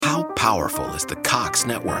powerful is the Cox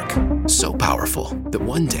network? So powerful that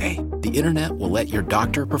one day, the internet will let your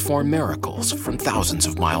doctor perform miracles from thousands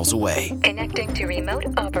of miles away. Connecting to remote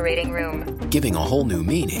operating room. Giving a whole new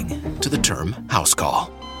meaning to the term house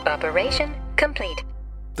call. Operation complete.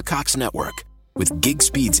 The Cox network. With gig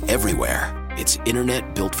speeds everywhere, it's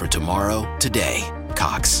internet built for tomorrow, today.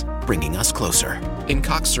 Cox, bringing us closer. In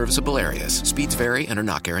Cox serviceable areas, speeds vary and are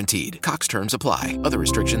not guaranteed. Cox terms apply. Other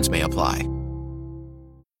restrictions may apply.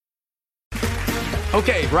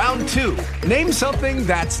 Okay, round two. Name something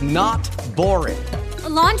that's not boring. A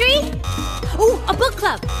laundry? Ooh, a book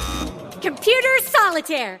club. Computer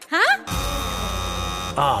solitaire, huh?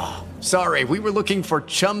 Ah, sorry, we were looking for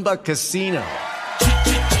Chumba Casino.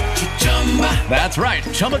 That's right,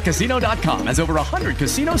 ChumbaCasino.com has over 100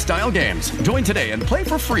 casino-style games. Join today and play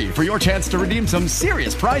for free for your chance to redeem some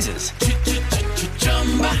serious prizes.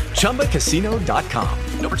 ChumbaCasino.com.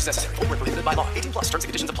 No purchase necessary. Void where prohibited by law. 18 plus. Terms and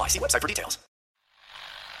conditions apply. See website for details.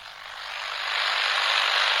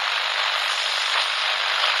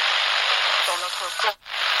 Dans notre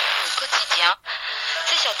quotidien,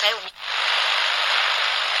 c'est ça fait oui.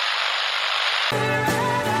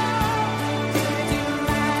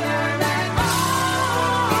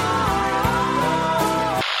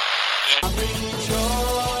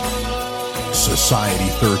 Society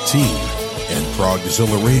 13 and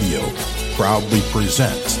Progzilla Radio proudly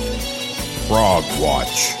present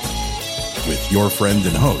Prog-Watch with your friend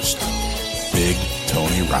and host, Big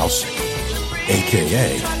Tony Rousick,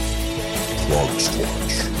 a.k.a.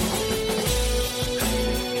 Prog-Watch.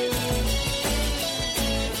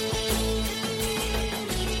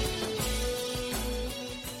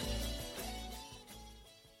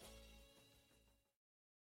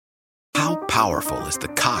 Powerful is the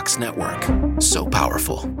Cox network. So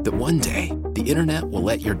powerful that one day, the internet will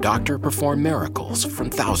let your doctor perform miracles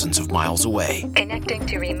from thousands of miles away. Connecting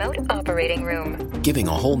to remote operating room. Giving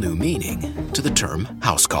a whole new meaning to the term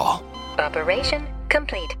house call. Operation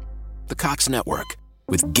complete. The Cox network.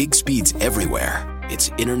 With gig speeds everywhere,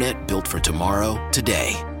 it's internet built for tomorrow,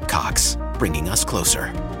 today. Cox, bringing us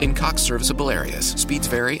closer. In Cox serviceable areas, speeds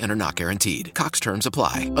vary and are not guaranteed. Cox terms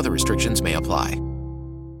apply. Other restrictions may apply.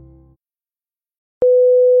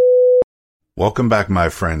 Welcome back, my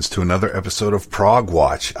friends, to another episode of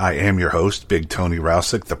Prog-Watch. I am your host, Big Tony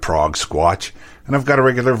Rousick, the Prog Squatch, and I've got a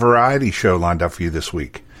regular variety show lined up for you this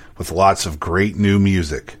week, with lots of great new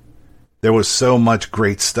music. There was so much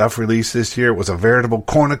great stuff released this year, it was a veritable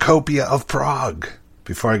cornucopia of prog.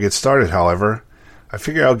 Before I get started, however, I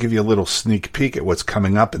figure I'll give you a little sneak peek at what's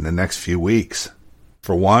coming up in the next few weeks.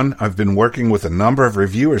 For one, I've been working with a number of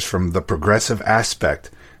reviewers from The Progressive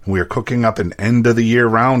Aspect, and we are cooking up an end-of-the-year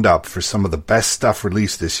roundup for some of the best stuff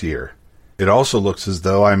released this year. It also looks as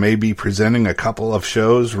though I may be presenting a couple of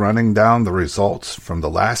shows running down the results from the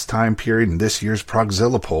last time period in this year's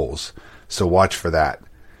Progzilla polls, so watch for that.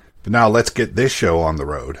 But now let's get this show on the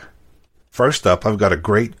road. First up, I've got a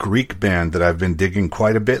great Greek band that I've been digging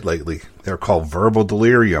quite a bit lately. They're called Verbal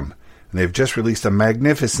Delirium, and they've just released a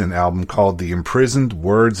magnificent album called The Imprisoned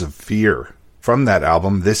Words of Fear. From that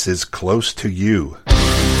album, this is Close to You.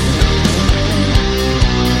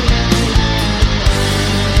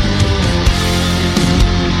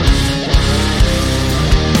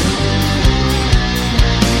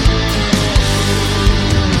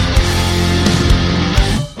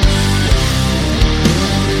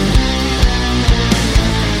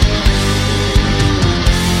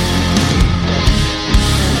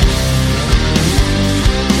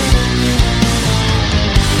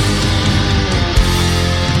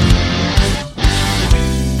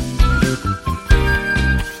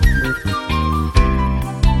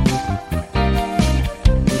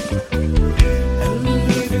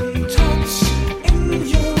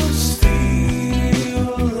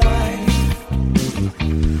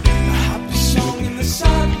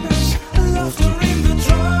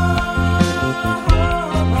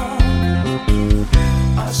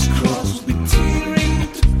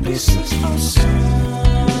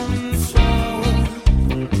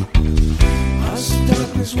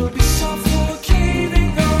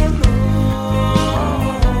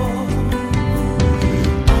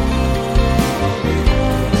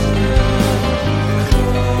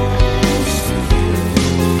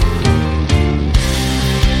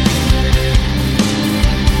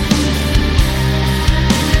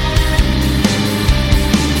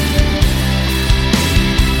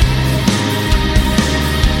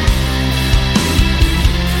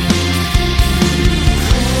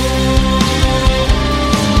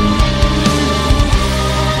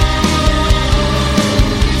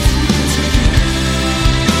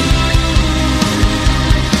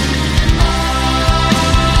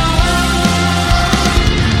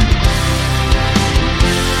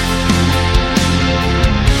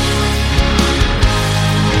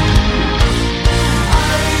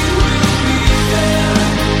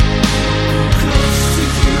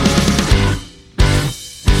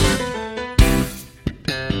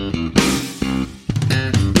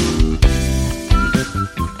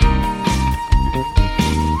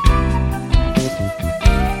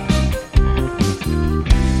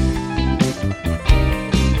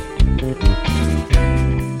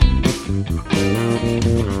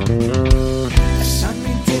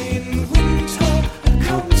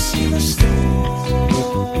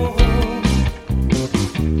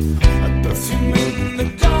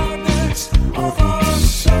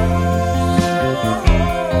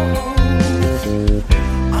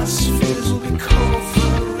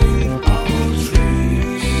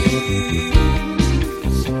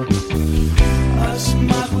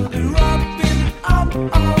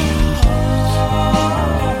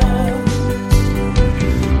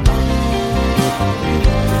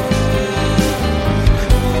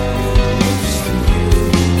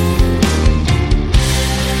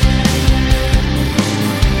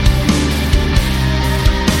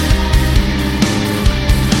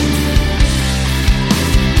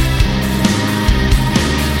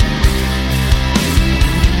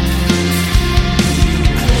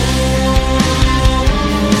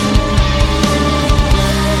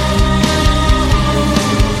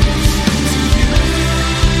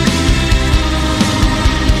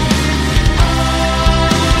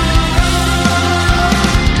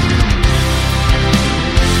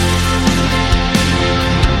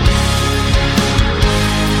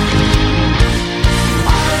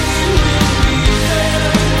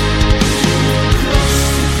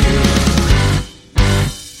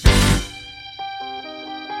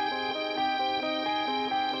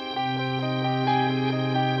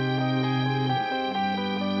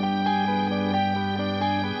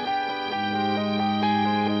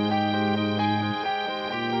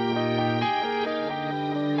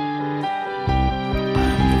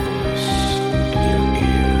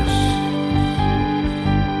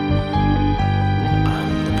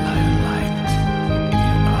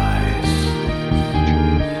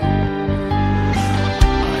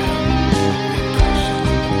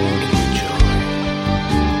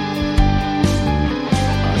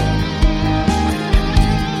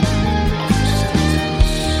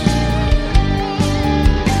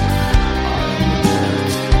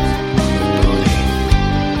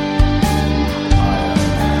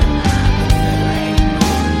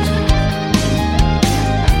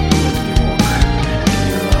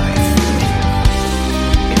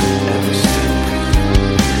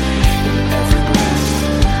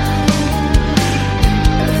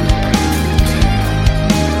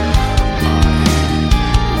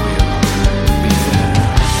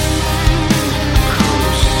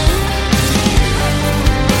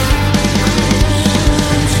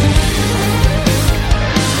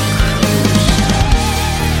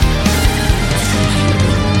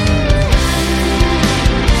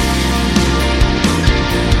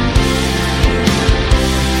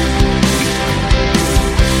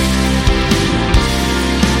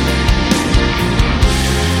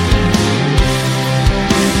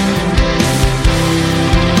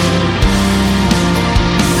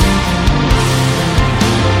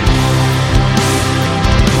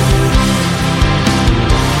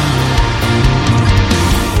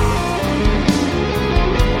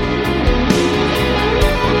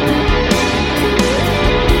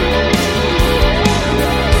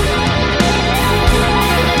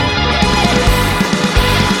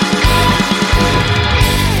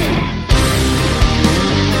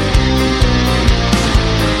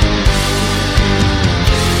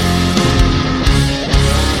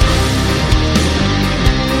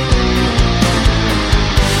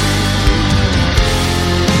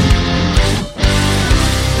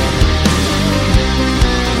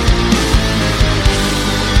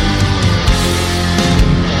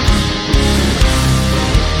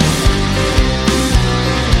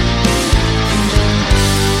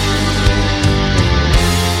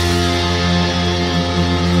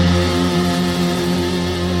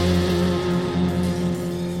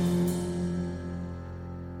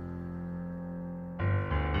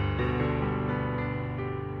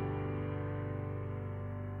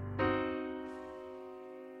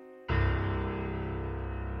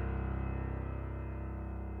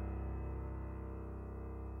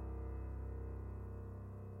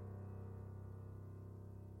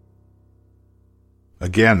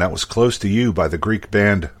 Again, that was Close to You by the Greek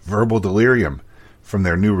band Verbal Delirium from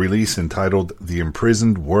their new release entitled The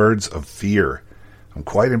Imprisoned Words of Fear. I'm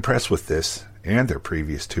quite impressed with this and their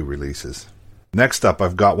previous two releases. Next up,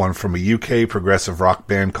 I've got one from a UK progressive rock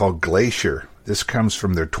band called Glacier. This comes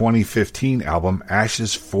from their 2015 album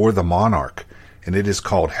Ashes for the Monarch, and it is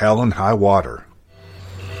called Hell and High Water.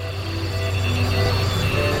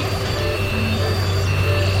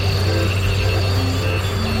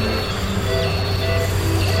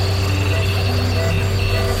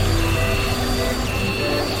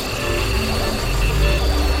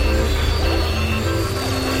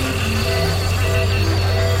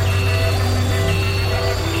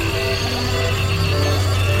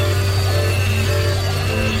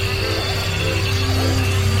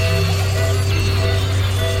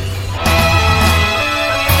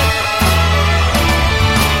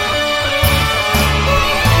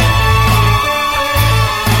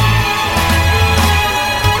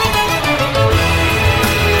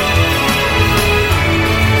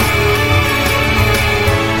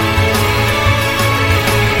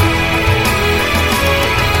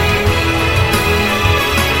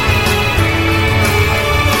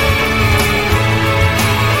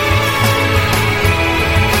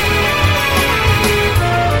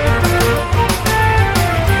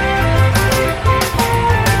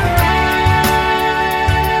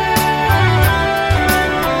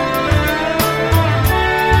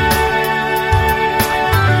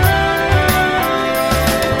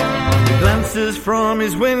 From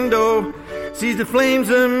his window, sees the flames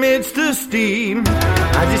amidst the steam,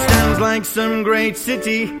 as it stands like some great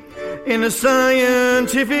city in a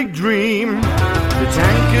scientific dream. The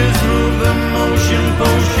tankers move the motion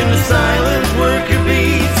potion, the silent worker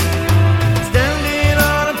beats, standing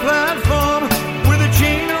on a platform with a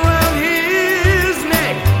chain around his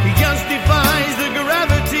neck. He just defies the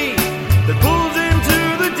gravity that pulls him to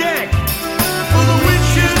the deck. For the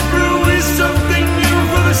witch's brew is something new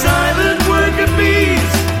for the silent worker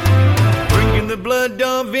bees, drinking the blood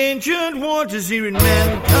of ancient waters, hearing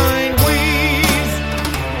mankind wheeze.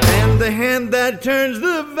 And the hand that turns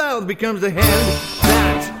the valve becomes the hand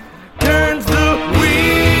that turns the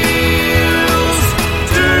wheels,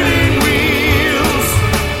 turning wheels.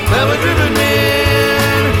 Power-driven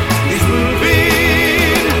man is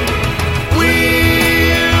moving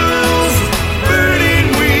wheels, burning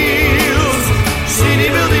wheels.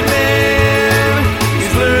 City-building man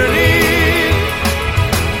is learning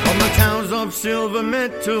on the towers of silver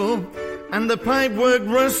metal and the pipework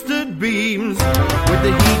rusted beams, with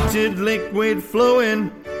the heated liquid flowing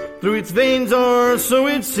through its veins, or so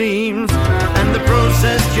it seems. And the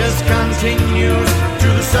process just continues to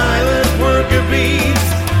the silent worker bees.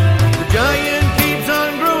 The giant keeps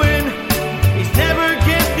on growing, he's never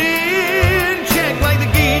kept in check, like the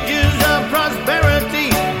gauges of prosperity.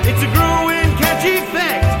 It's a growing catch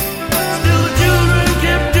effect. Still the children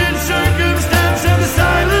kept in circumstance, and the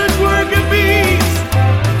silent worker bees,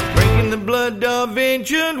 drinking the blood of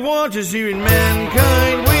ancient waters, hearing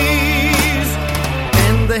mankind wheeze.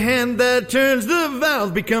 And the hand that turns the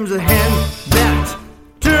valve becomes the hand that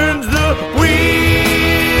turns the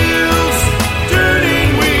wheels,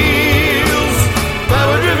 turning wheels.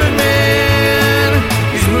 Power-driven man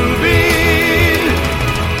is moving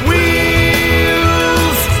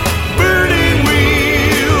wheels, burning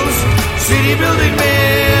wheels. City-building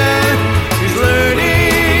man is learning.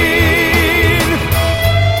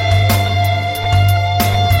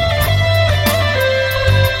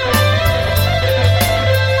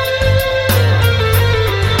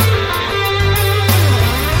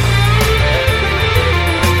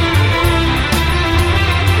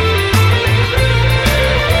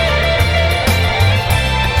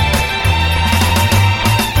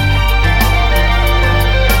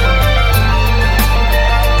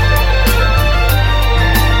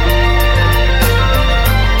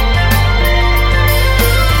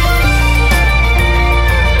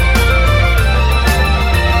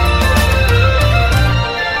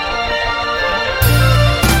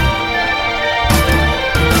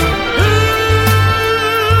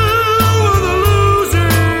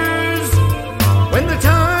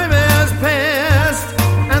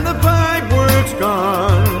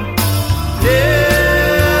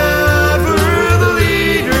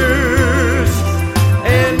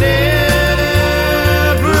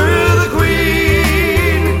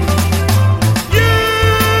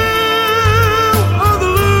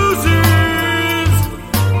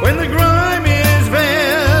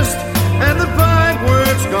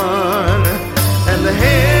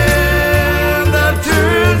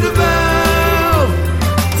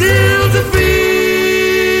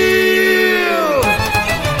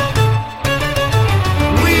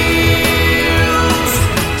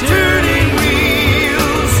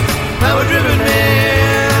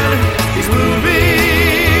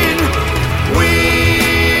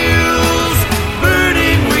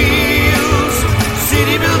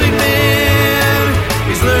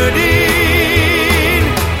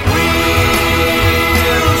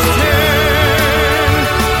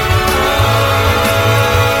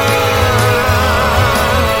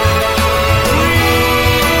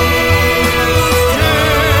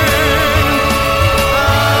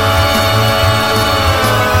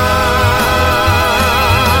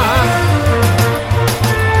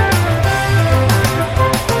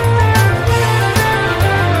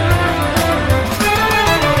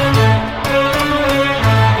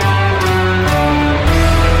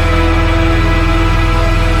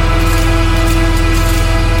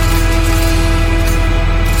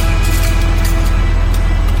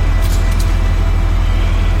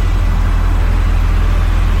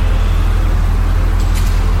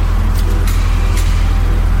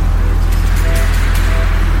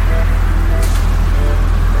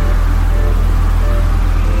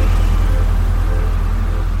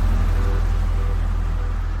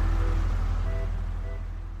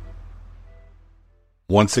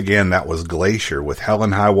 Once again, that was Glacier with Hell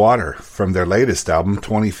and High Water from their latest album,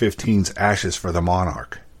 2015's Ashes for the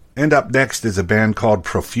Monarch. And up next is a band called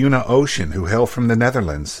Profuna Ocean, who hail from the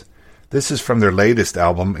Netherlands. This is from their latest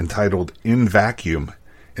album entitled In Vacuum,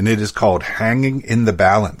 and it is called Hanging in the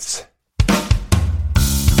Balance.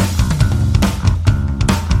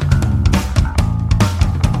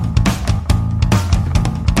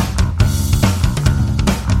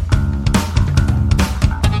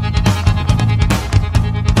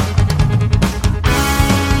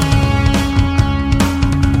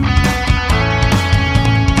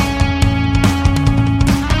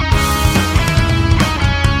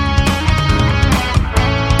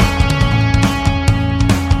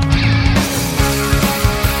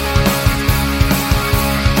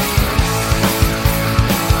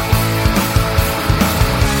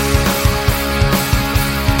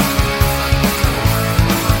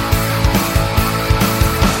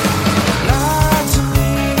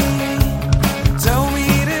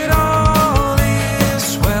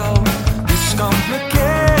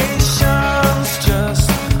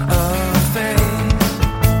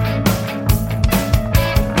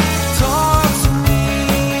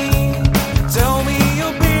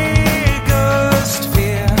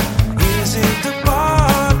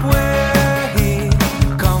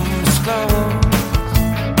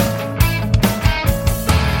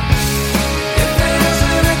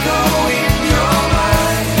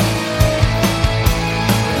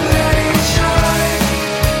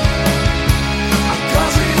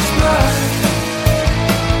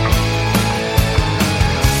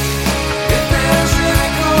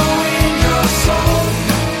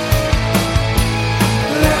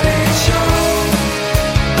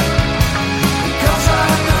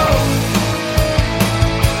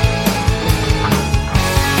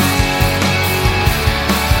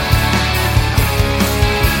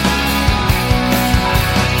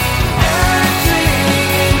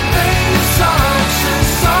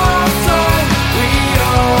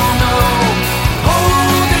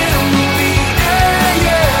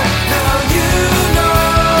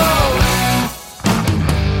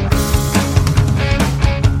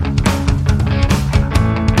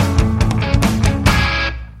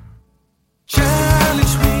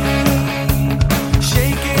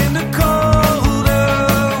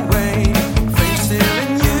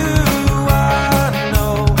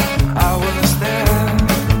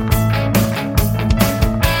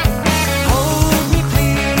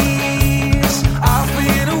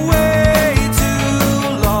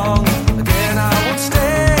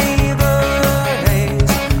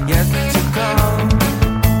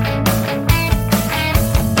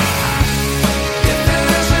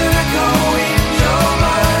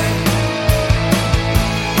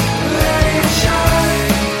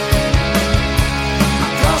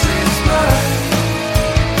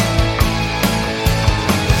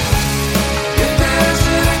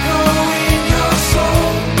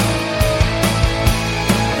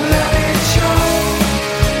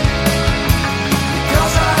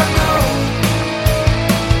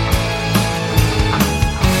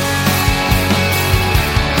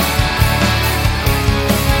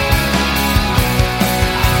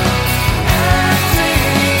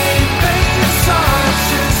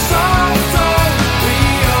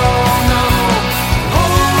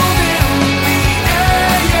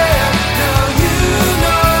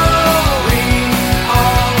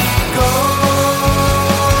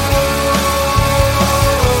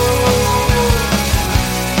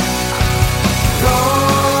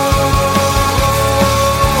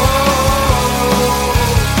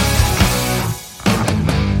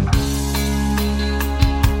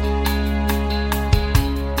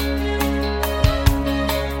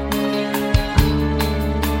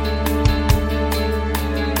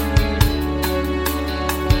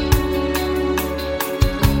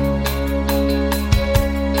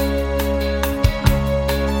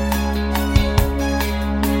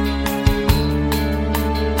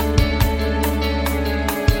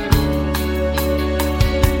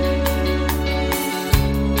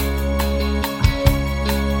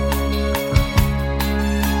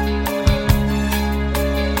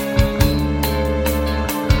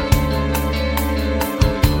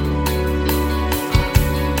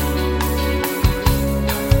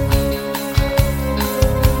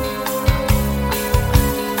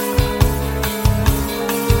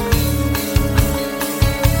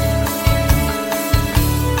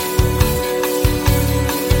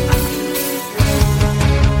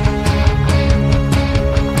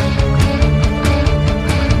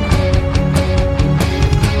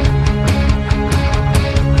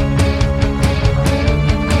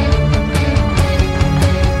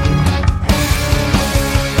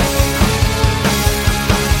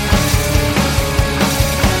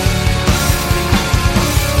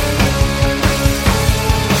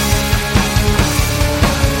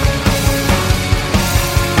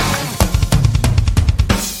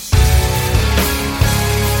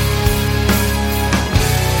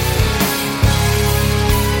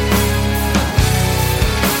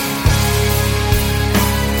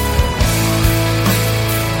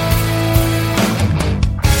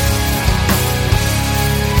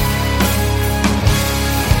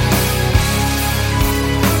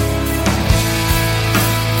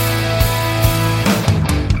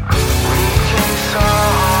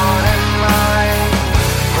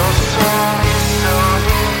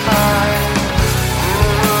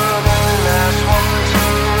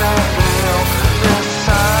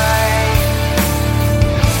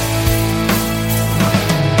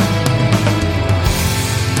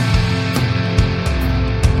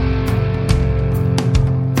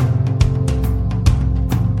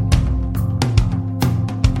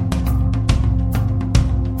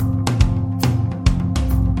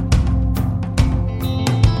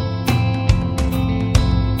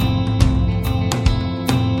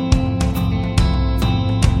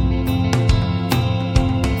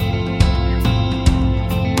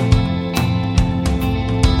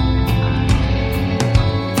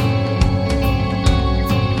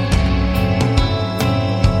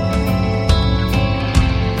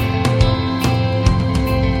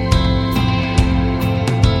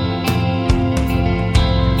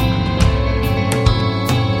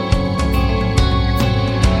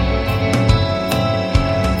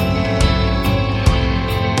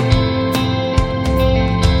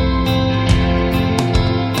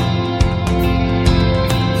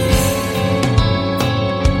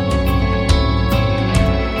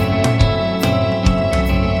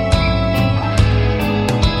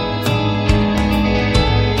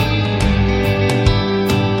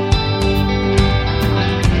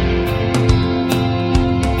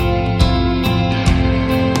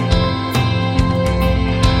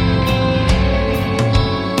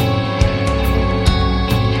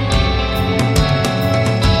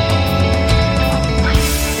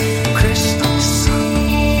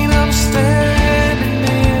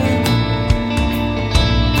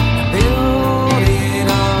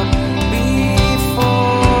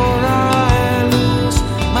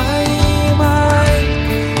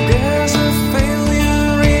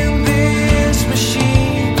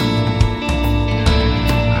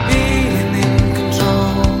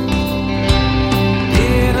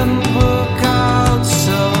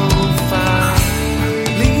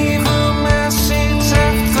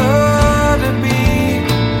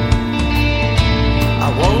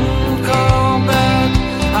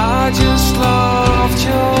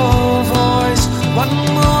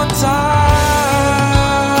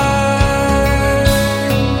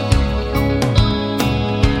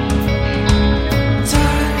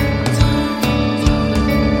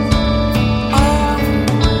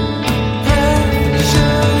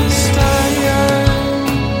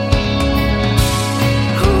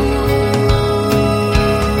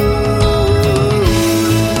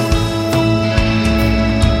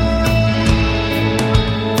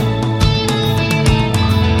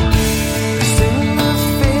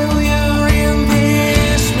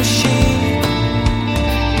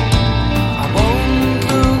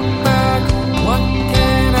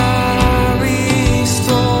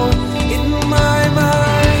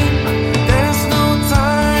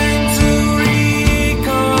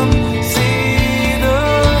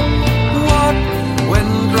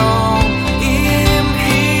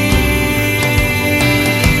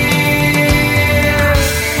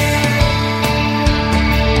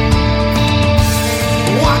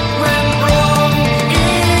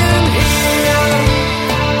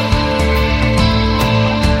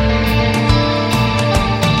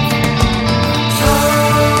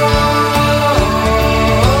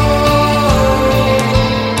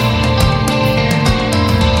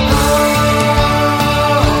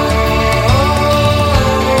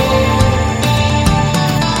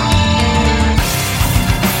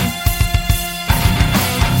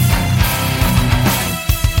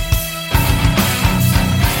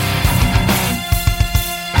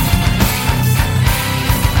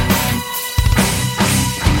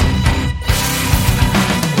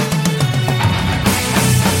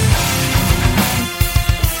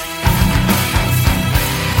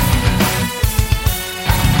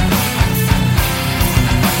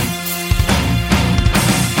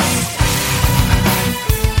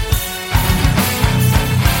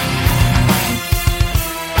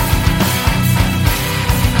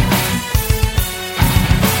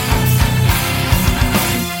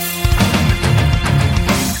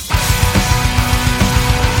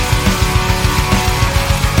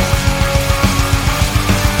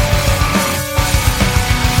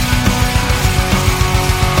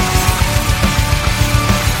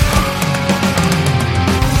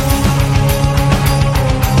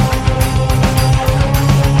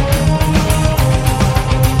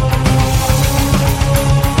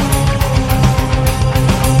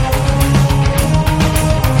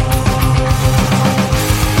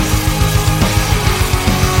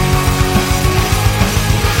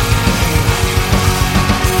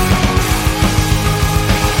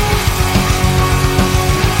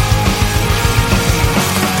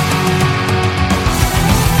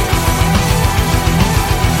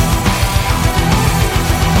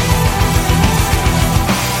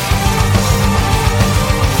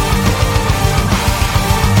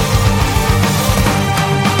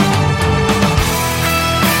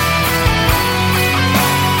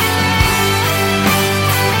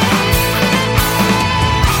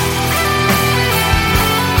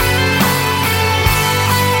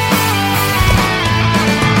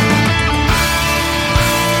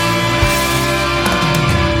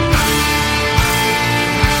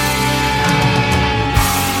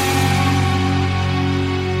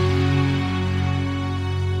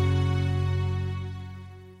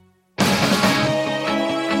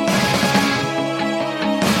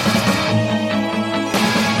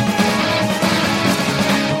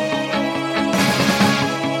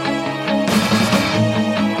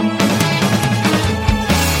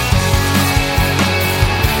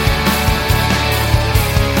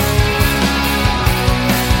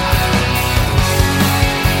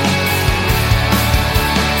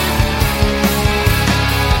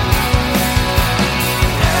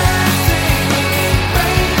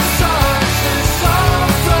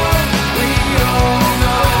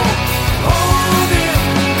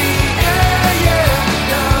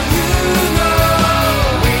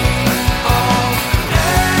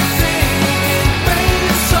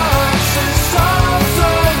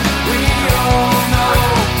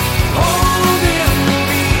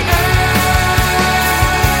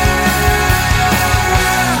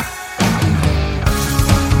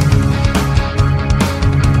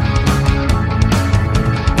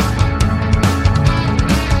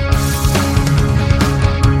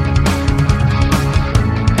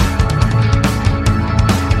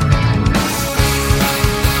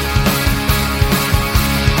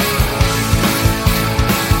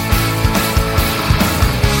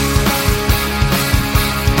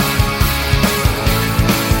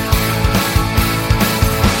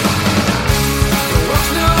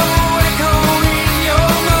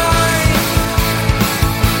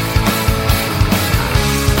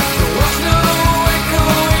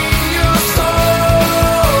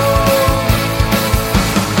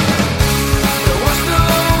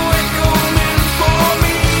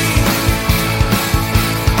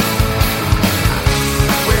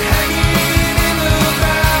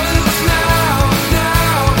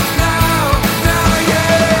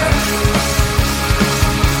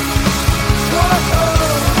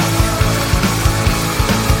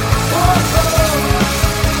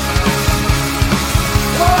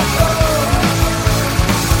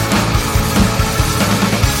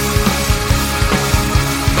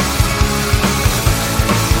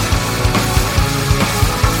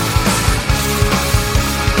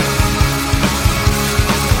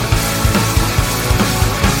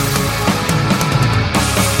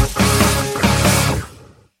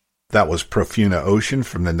 That was Profuna Ocean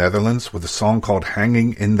from the Netherlands with a song called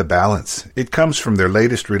Hanging in the Balance. It comes from their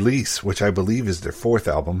latest release, which I believe is their fourth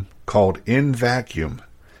album, called In Vacuum.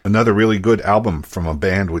 Another really good album from a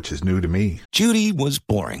band which is new to me. Judy was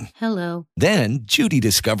boring. Hello. Then Judy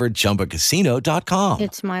discovered ChumbaCasino.com.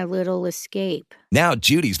 It's my little escape. Now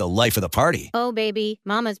Judy's the life of the party. Oh, baby,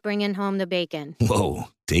 mama's bringing home the bacon. Whoa,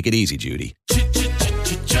 take it easy, Judy.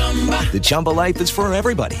 The Chumba life is for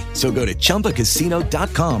everybody. So go to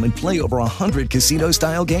ChumbaCasino.com and play over 100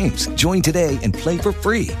 casino-style games. Join today and play for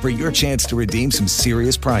free for your chance to redeem some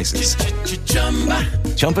serious prizes.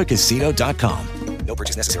 ChumbaCasino.com. No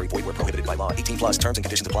purchase necessary. Void where prohibited by law. 18 plus terms and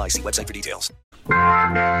conditions apply. See website for details.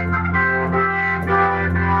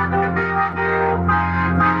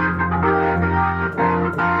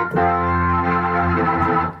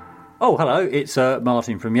 Oh, hello. It's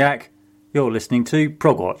Martin from Yak. You're listening to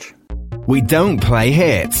Prog-Watch. We don't play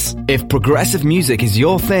hits. If progressive music is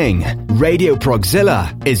your thing, Radio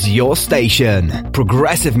Progzilla is your station.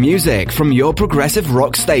 Progressive music from your progressive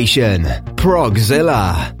rock station.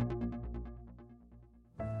 Progzilla.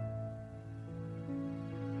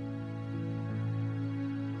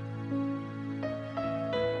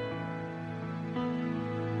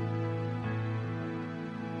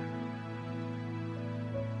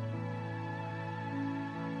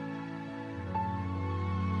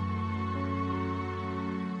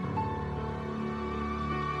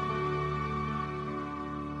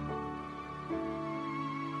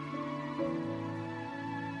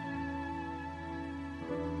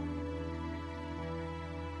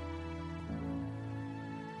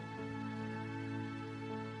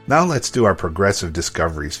 Now let's do our Progressive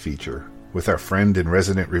Discoveries feature with our friend and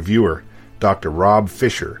resident reviewer, Dr. Rob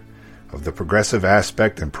Fisher of the Progressive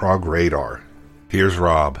Aspect and Prog Radar. Here's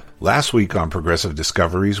Rob. Last week on Progressive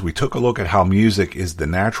Discoveries, we took a look at how music is the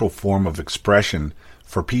natural form of expression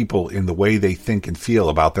for people in the way they think and feel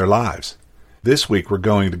about their lives. This week we're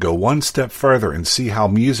going to go one step further and see how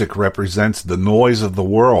music represents the noise of the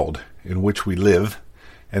world in which we live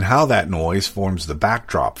and how that noise forms the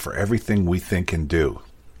backdrop for everything we think and do.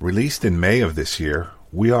 Released in May of this year,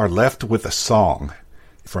 we are left with a song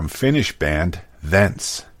from Finnish band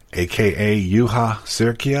Vents, aka Juha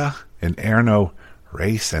Sirkia and Erno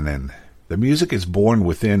Räisänen. The music is born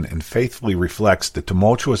within and faithfully reflects the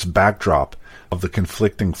tumultuous backdrop of the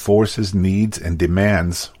conflicting forces, needs, and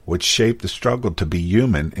demands which shape the struggle to be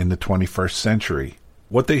human in the 21st century.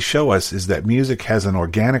 What they show us is that music has an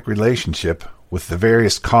organic relationship with the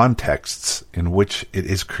various contexts in which it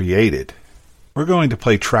is created. We're going to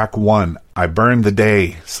play track 1, I Burn the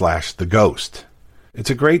Day / The Ghost. It's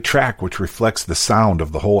a great track which reflects the sound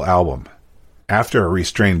of the whole album. After a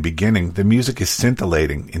restrained beginning, the music is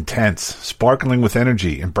scintillating, intense, sparkling with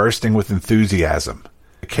energy, and bursting with enthusiasm.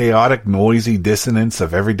 The chaotic, noisy dissonance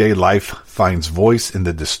of everyday life finds voice in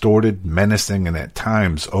the distorted, menacing, and at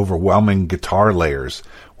times overwhelming guitar layers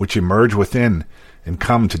which emerge within and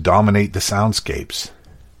come to dominate the soundscapes.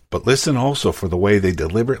 But listen also for the way they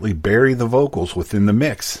deliberately bury the vocals within the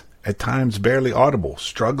mix, at times barely audible,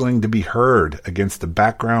 struggling to be heard against the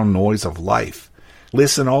background noise of life.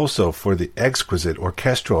 Listen also for the exquisite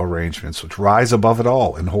orchestral arrangements which rise above it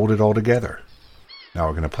all and hold it all together. Now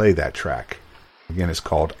we're going to play that track. Again, it's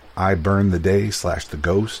called I Burn the Day / The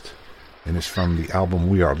Ghost, and it's from the album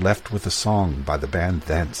We Are Left with a Song by the band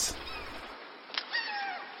Thence.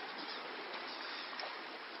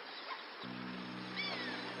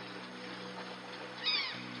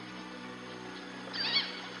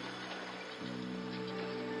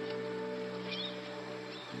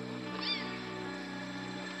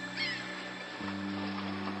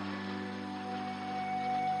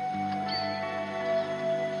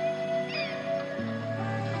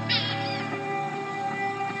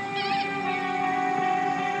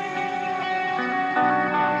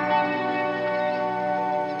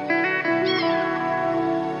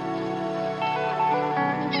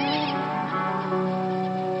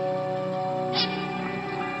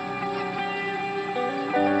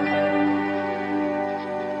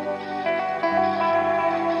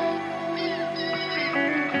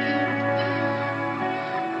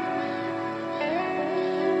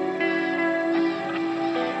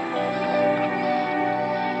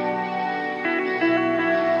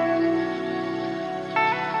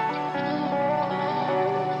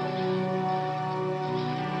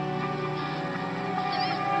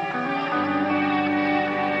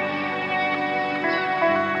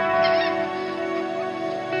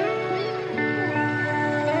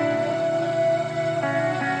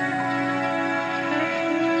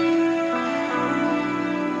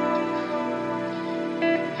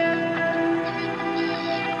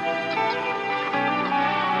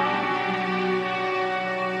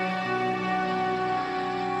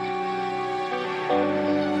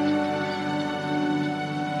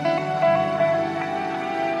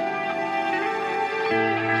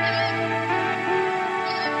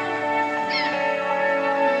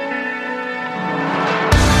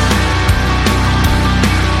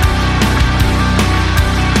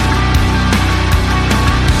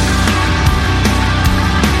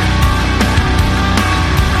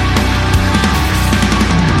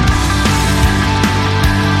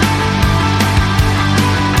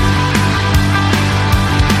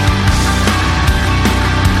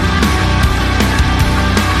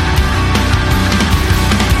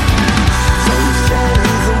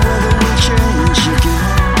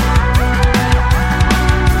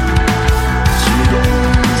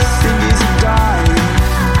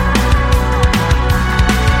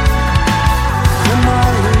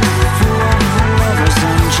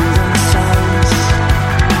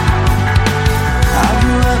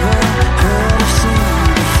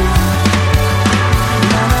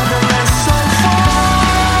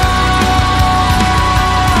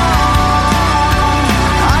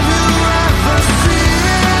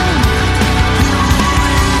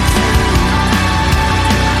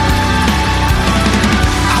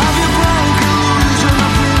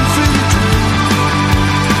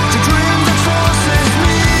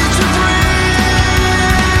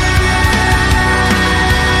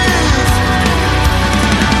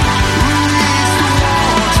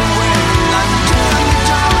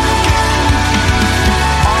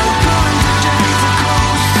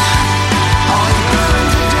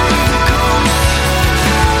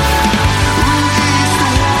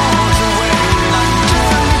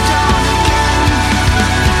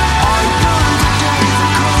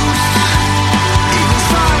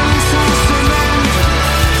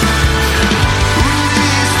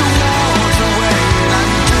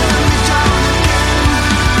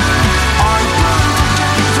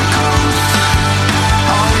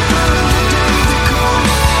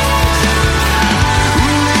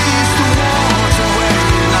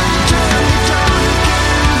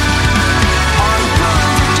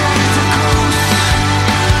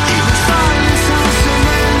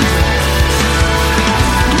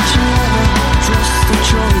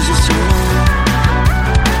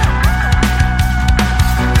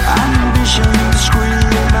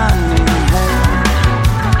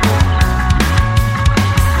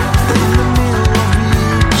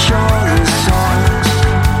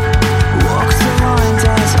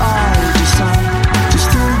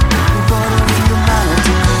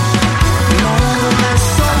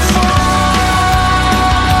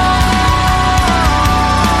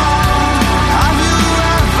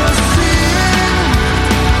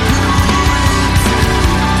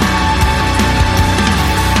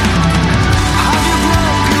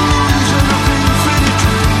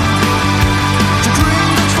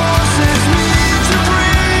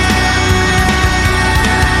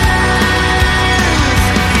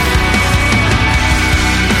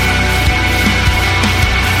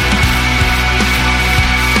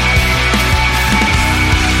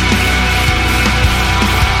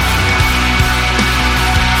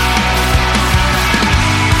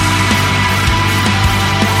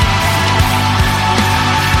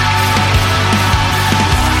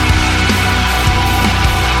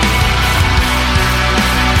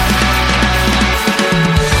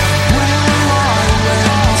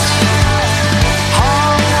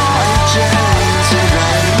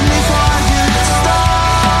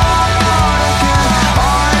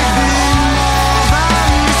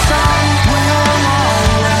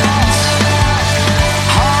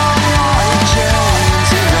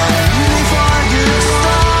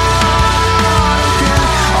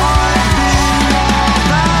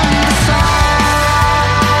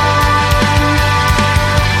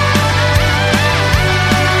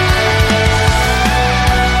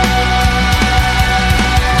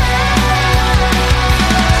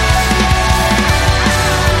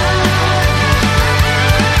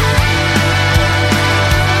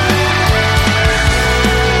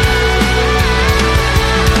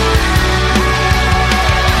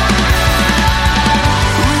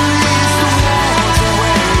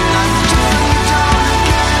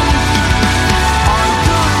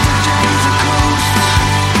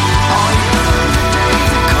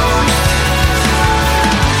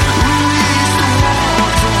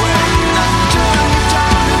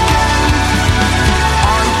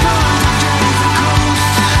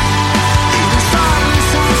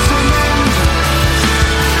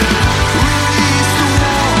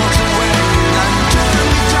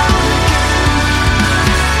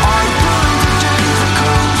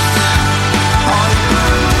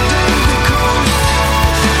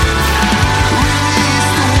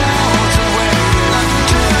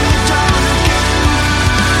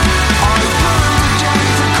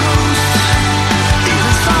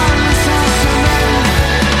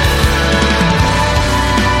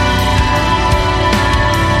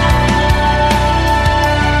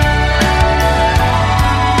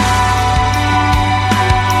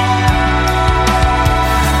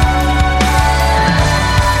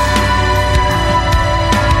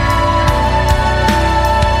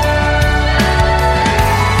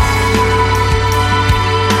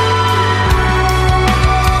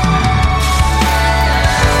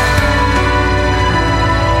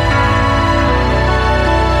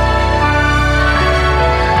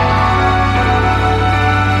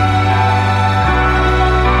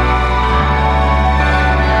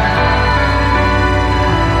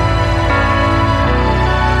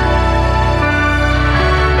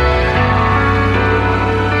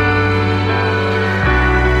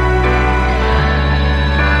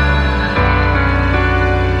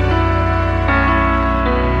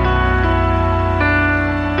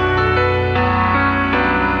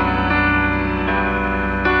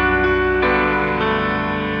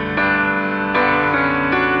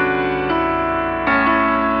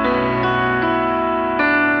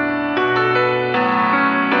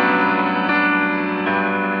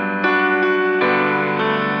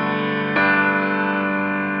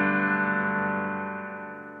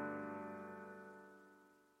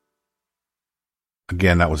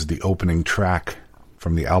 Again, that was the opening track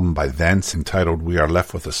from the album by Thence, entitled We Are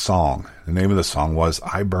Left With a Song. The name of the song was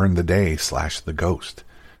I Burn the Day / The Ghost.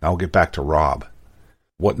 Now I'll get back to Rob.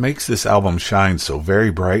 What makes this album shine so very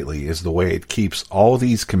brightly is the way it keeps all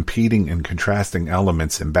these competing and contrasting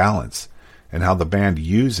elements in balance, and how the band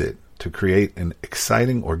use it to create an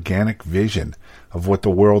exciting organic vision of what the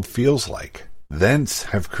world feels like. Thence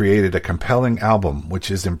have created a compelling album which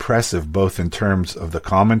is impressive both in terms of the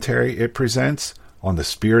commentary it presents on the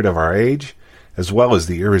spirit of our age, as well as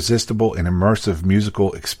the irresistible and immersive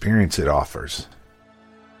musical experience it offers.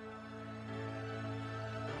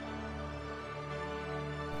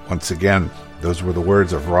 Once again, those were the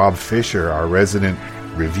words of Rob Fisher, our resident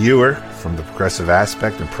reviewer from the Progressive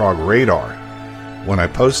Aspect and Prog Radar. When I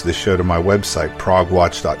post this show to my website,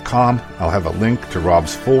 progwatch.com, I'll have a link to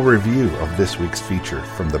Rob's full review of this week's feature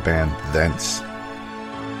from the band Thence.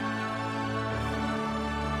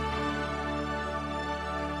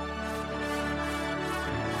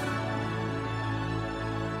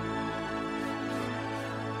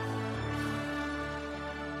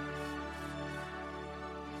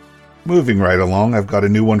 Moving right along, I've got a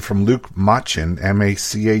new one from Luke Machin,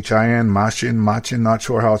 Machin, not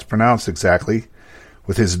sure how it's pronounced exactly,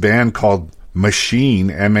 with his band called Machine,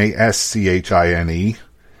 Maschine.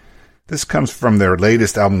 This comes from their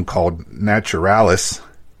latest album called Naturalis,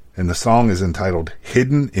 and the song is entitled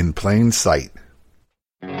Hidden in Plain Sight.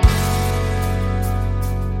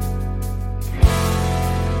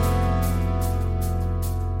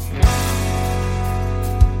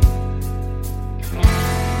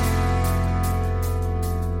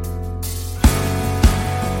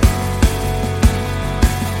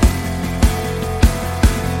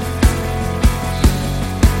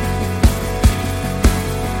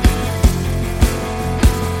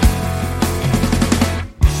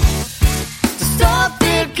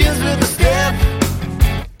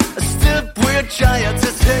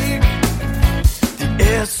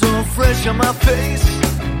 On my face,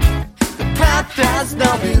 the path has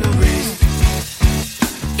now been erased,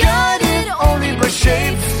 guided only by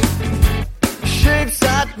shapes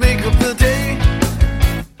that make up the day.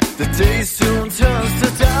 The day soon turns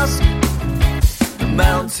to dusk, the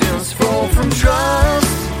mountains fall from trust,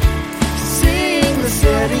 seeing the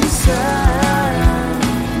setting sun,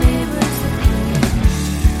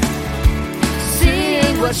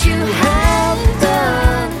 seeing what you have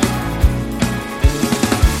done.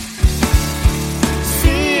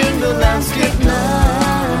 The landscape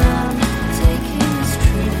numb, taking this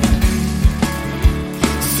trip,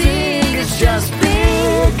 seeing it's just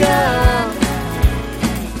begun.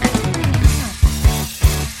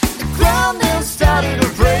 The ground then started to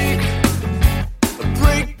break, a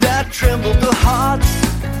break that trembled the hearts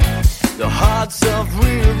of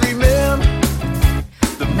weary men.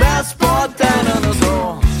 The mass brought down on us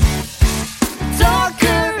all,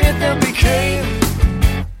 darker it then became,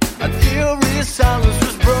 an eerie silence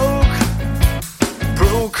was broken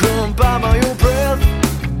by my own breath,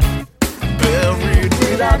 buried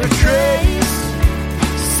without a trace,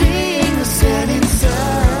 seeing the setting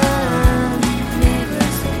sun,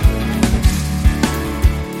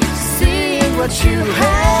 seeing what you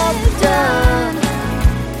have done,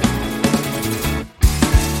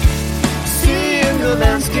 seeing the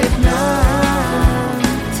landscape now,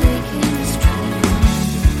 taking this trip,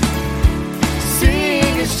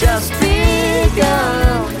 seeing it's just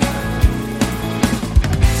begun.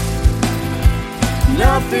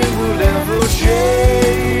 Nothing will ever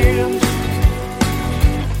change.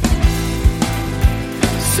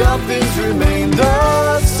 Some things remain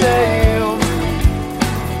the same.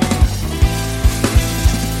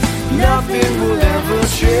 Nothing will ever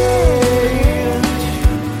change.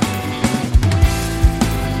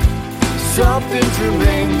 Some things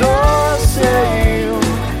remain the same.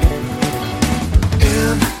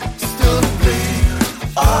 Instantly,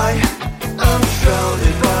 I am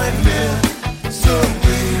shrouded by myth.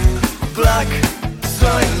 Black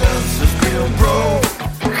silences feel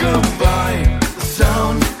broken by the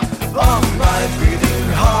sound of my beating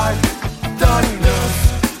heart. Darkness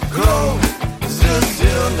closes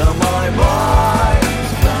in on my mind.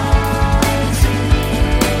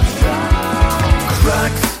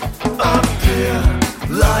 Cracks appear,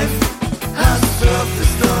 life has surfaced.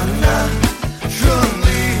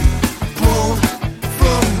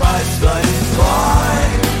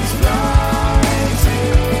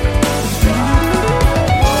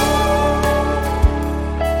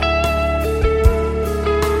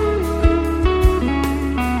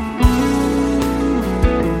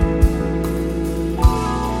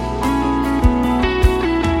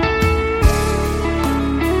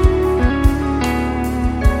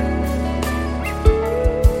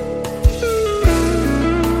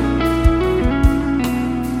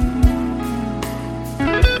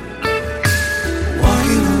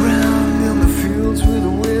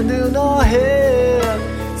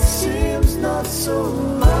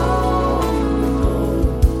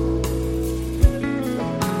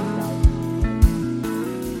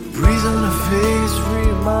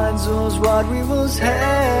 was what we was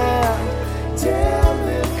had. Damn,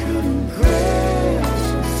 it couldn't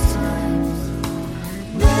precious times.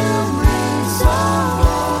 Memories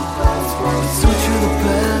of past ones. So to the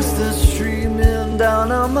past that's streaming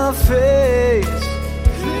down on my face.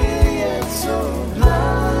 Being so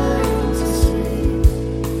blind to see.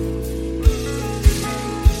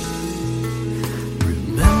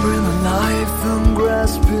 Remembering the life and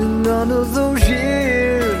grasping onto those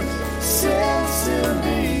years. Since to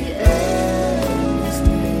be ends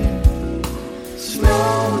near.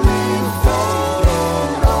 Slowly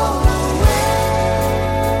fading away.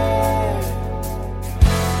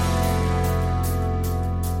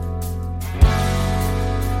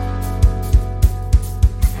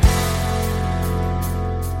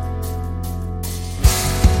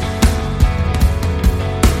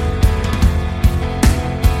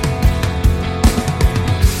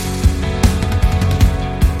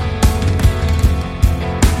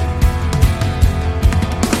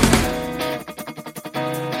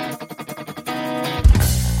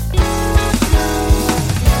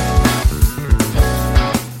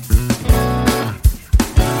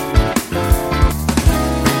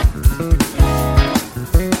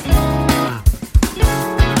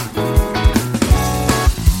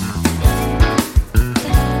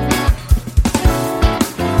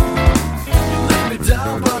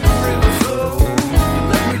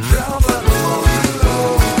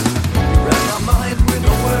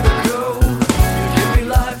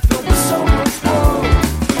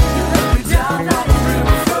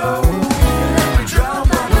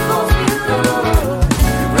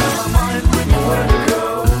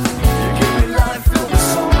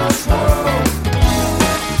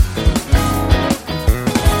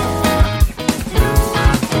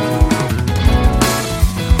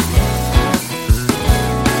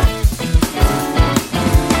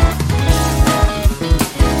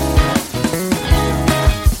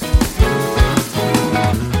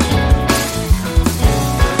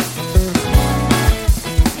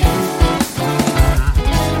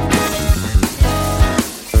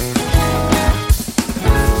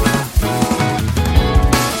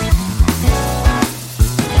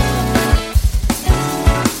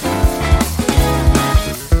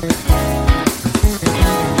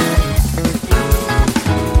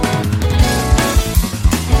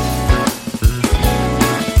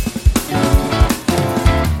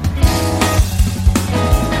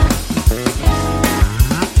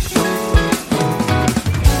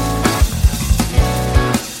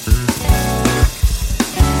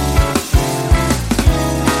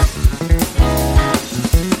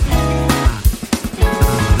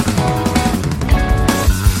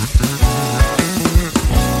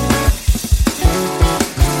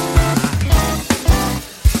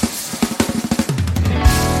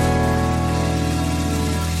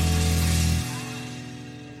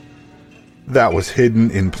 That was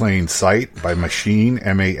Hidden in Plain Sight by Machine,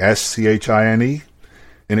 M-A-S-C-H-I-N-E,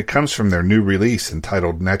 and it comes from their new release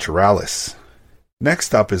entitled Naturalis.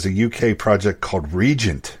 Next up is a UK project called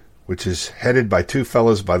Regent, which is headed by two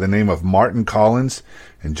fellows by the name of Martin Collins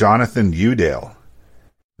and Jonathan Udale.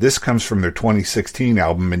 This comes from their 2016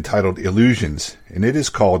 album entitled Illusions, and it is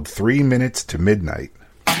called 3 Minutes to Midnight.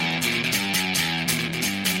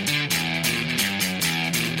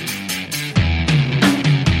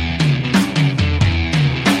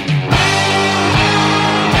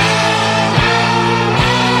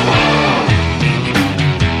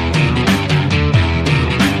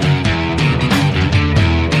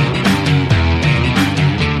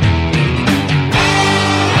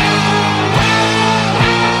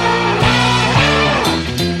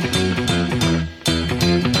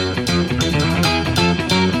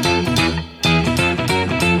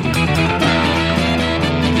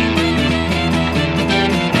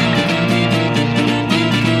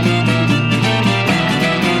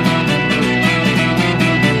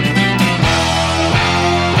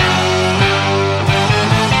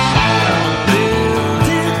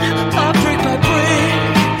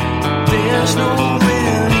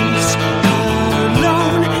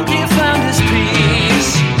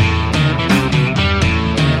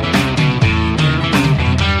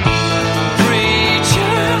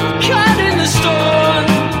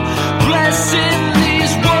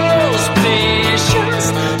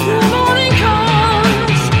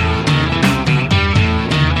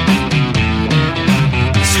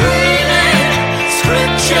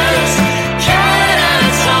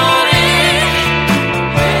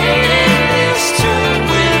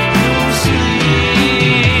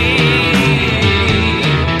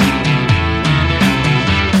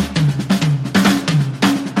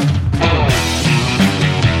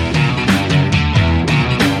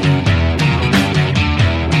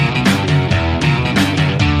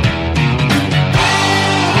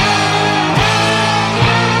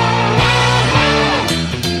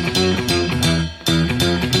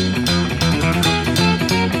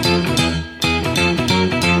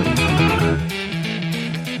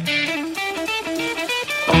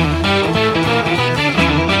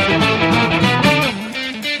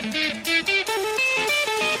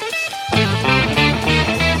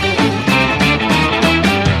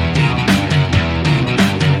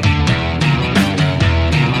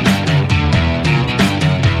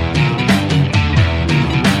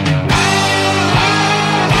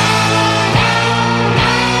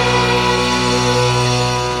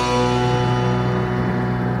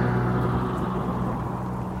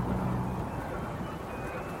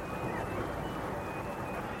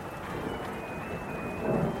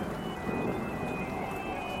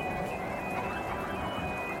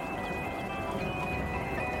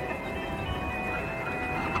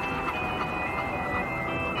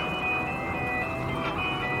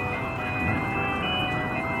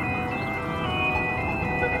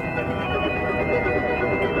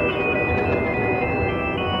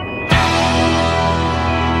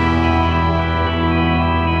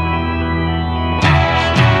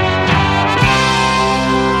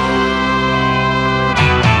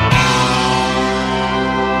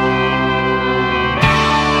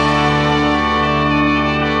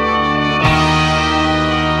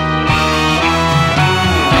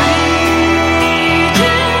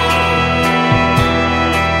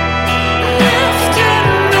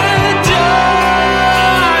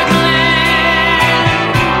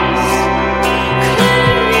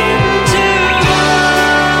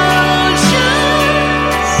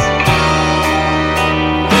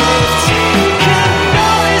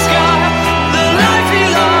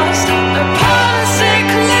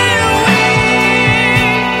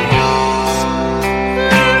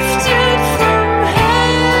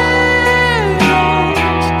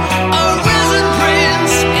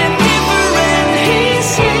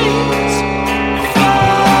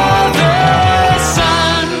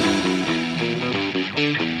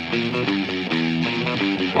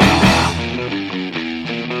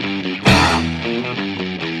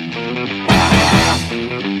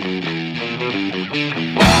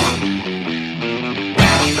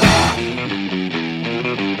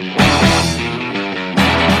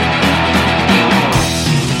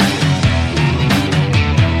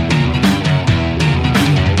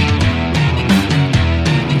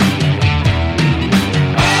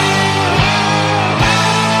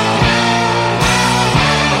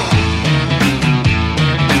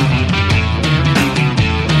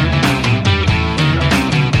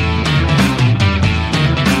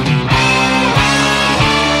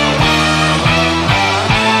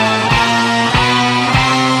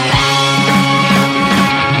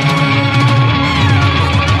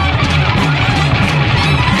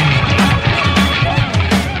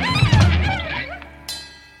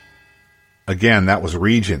 Again, that was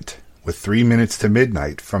Regent with 3 Minutes to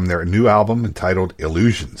Midnight from their new album entitled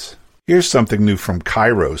Illusions. Here's something new from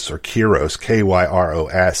Kairos, or Kyros,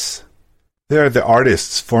 Kyros. They're the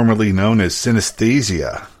artists formerly known as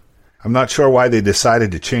Synesthesia. I'm not sure why they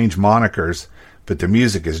decided to change monikers, but the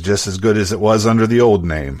music is just as good as it was under the old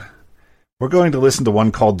name. We're going to listen to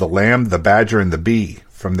one called The Lamb, the Badger, and the Bee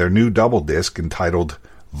from their new double disc entitled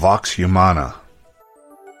Vox Humana.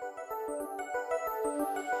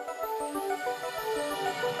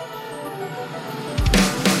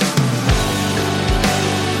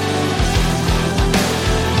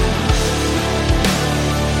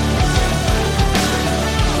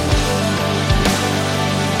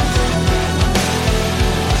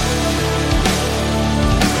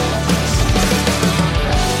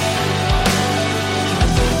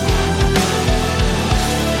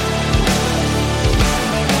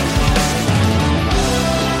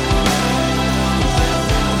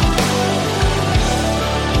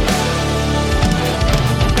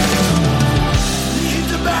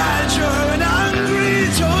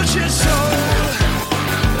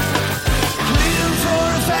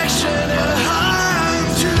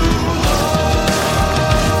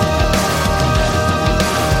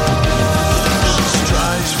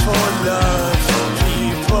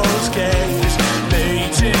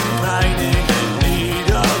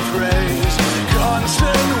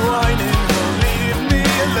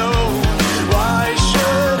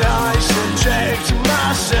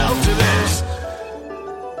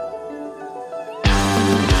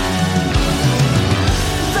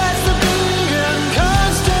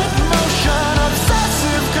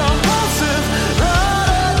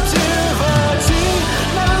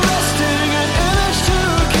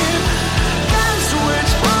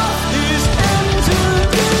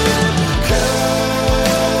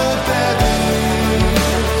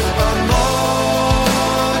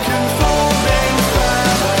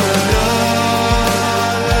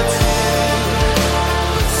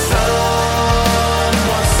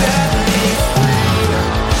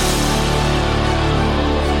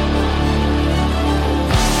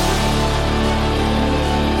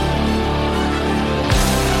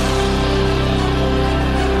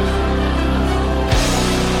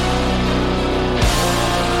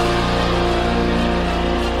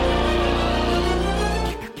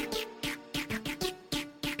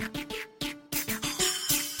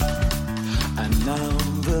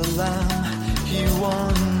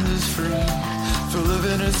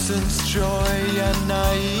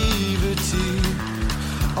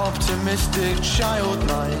 Optimistic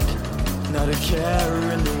childlike, not a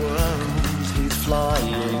care in the world, he's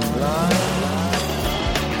flying blind.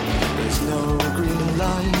 There's no green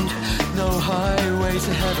light, no highway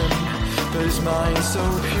to heaven, but his mind's so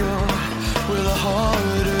pure, with a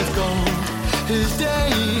heart of gold. His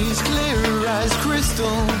days clear as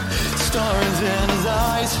crystal, stars in his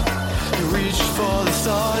eyes, he reached for the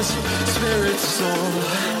stars, spirit,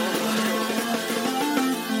 soul.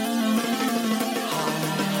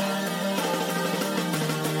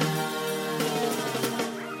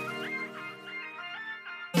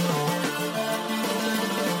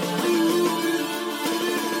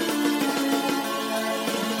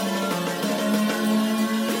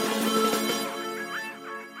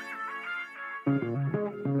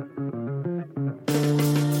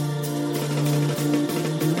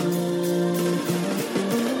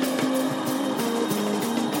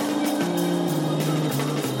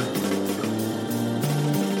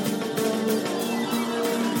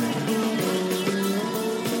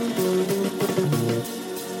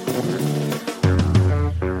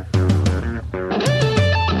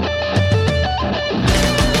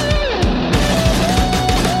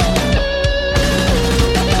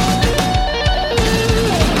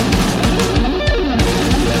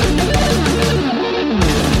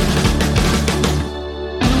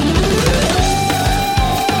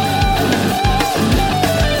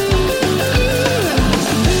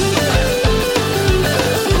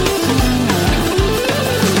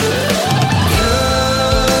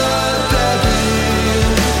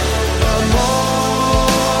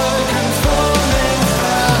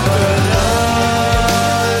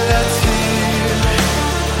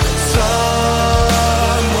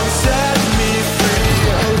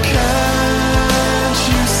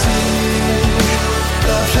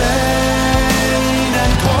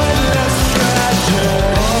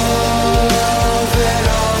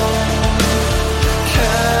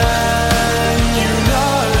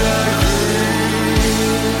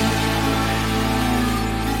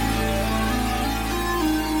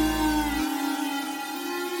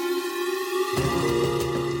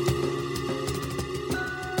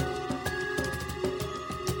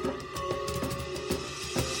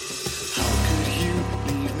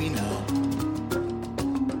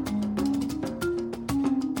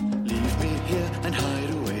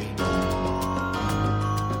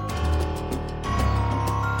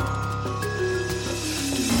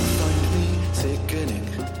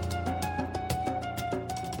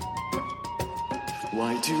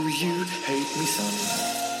 do you hate me,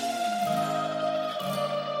 son?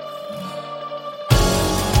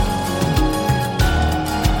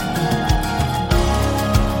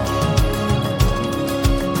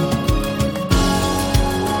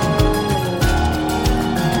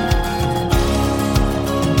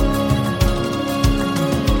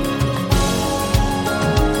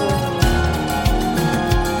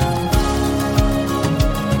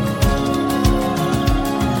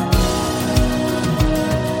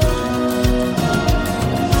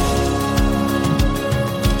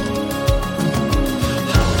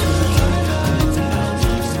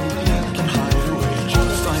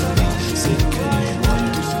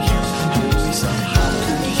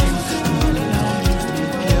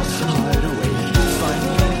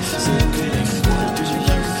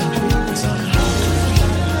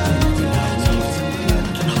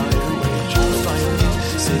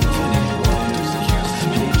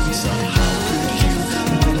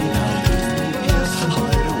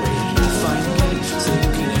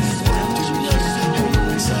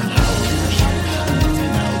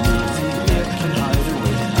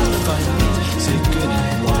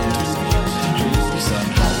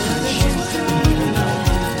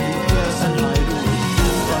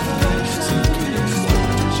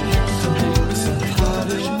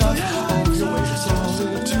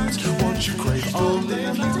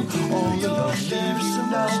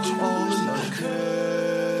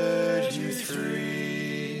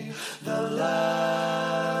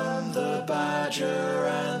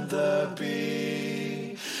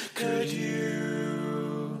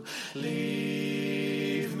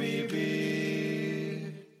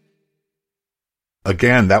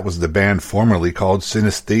 Again, that was the band formerly called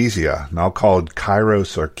Synesthesia, now called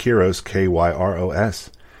Kairos or Kyros, K-Y-R-O-S.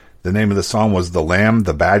 The name of the song was The Lamb,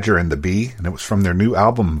 the Badger, and the Bee, and it was from their new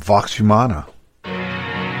album, Vox Humana.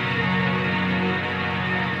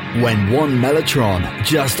 When one mellotron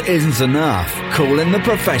just isn't enough, call in the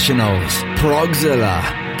professionals.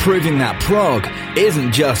 Progzilla, proving that prog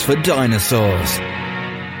isn't just for dinosaurs.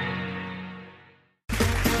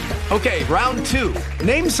 Okay, round two.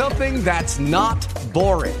 Name something that's not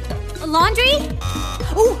boring. A laundry?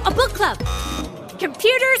 Ooh, a book club.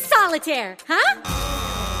 Computer solitaire, huh?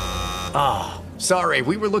 Ah, sorry,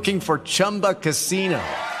 we were looking for Chumba Casino.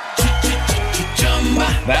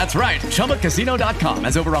 That's right, ChumbaCasino.com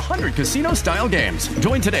has over 100 casino-style games.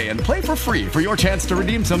 Join today and play for free for your chance to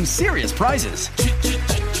redeem some serious prizes.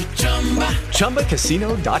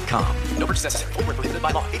 ChumbaCasino.com. No purchase necessary. Void where prohibited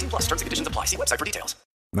by law. 18 plus. Terms and conditions apply. See website for details.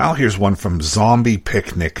 Now here's one from Zombie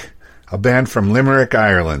Picnic, a band from Limerick,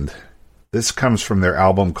 Ireland. This comes from their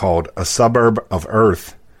album called A Suburb of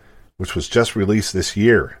Earth, which was just released this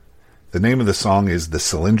year. The name of the song is The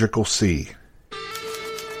Cylindrical Sea.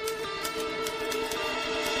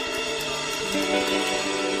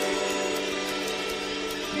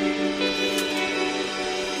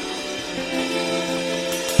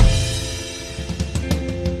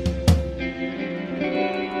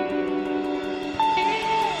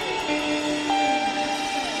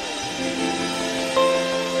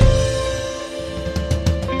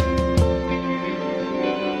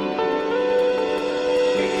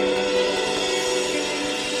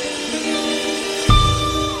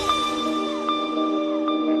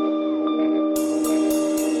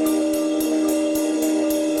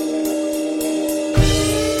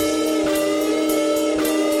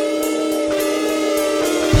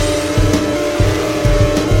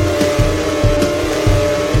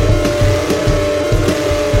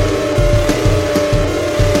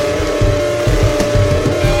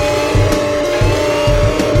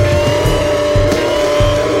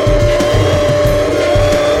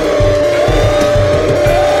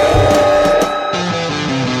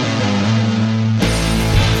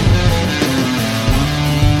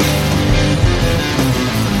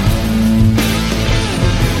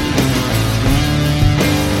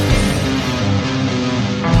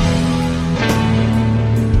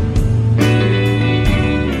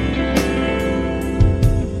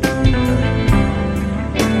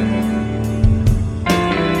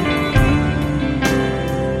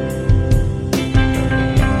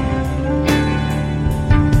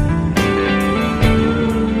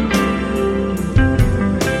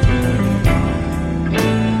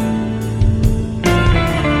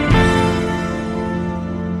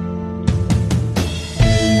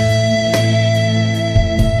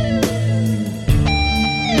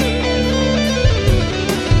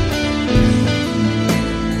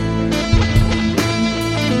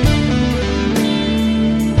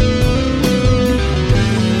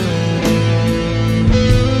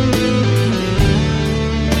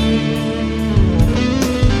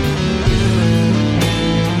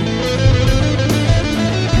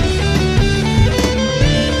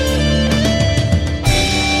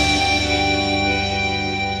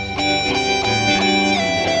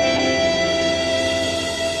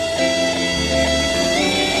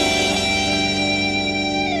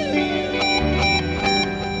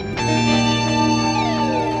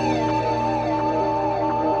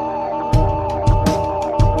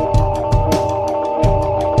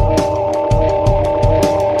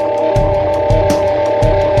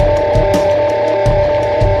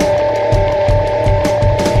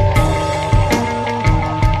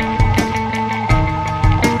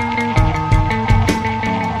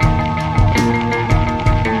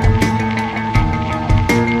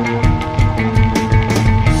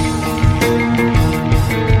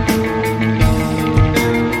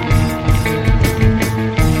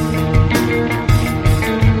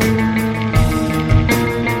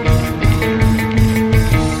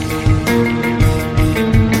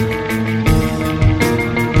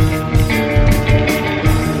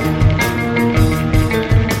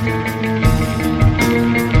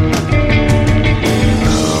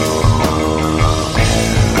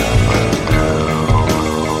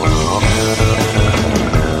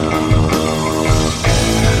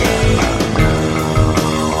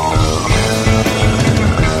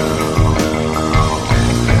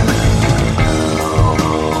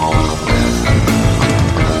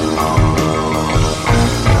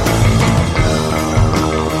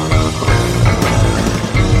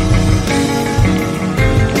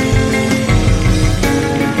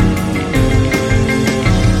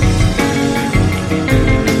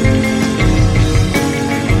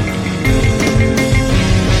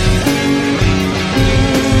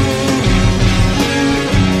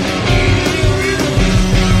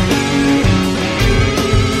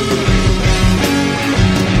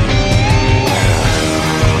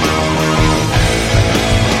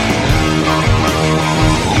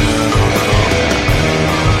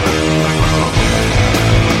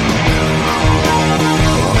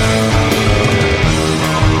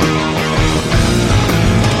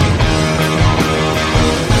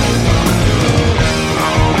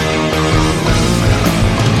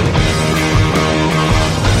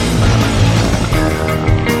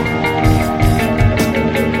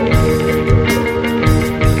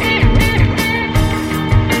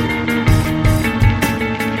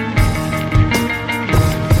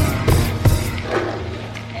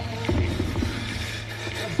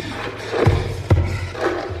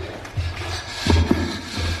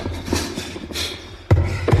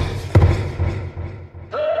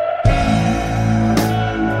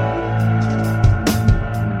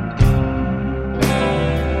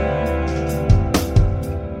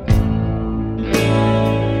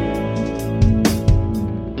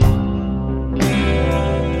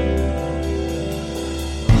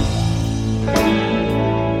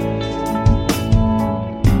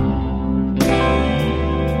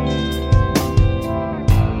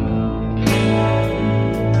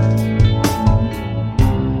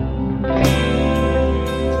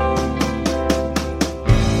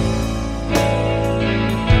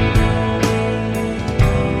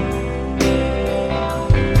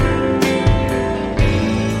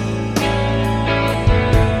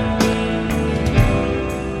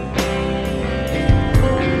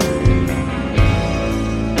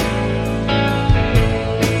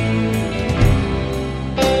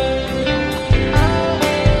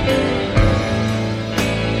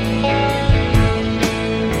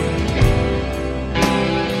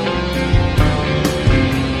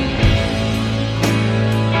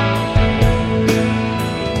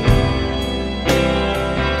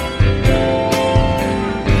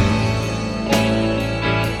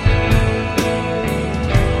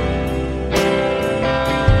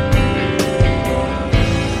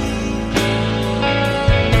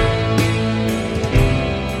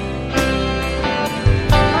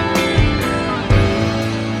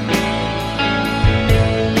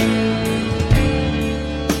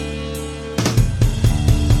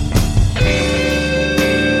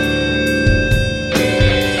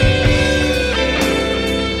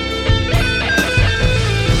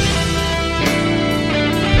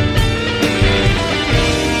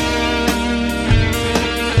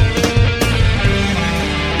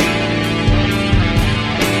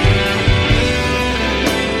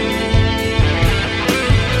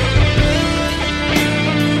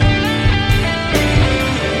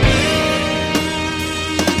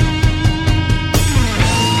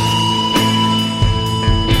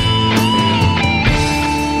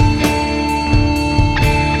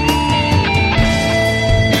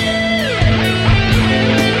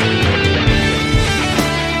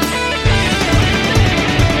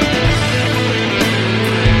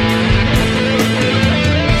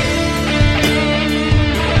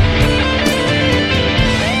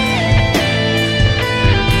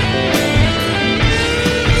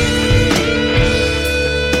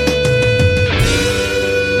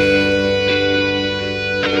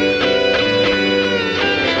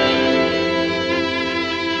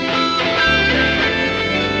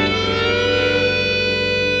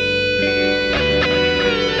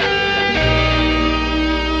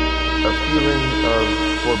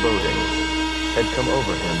 had come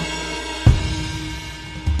over him.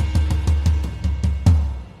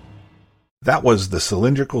 That was The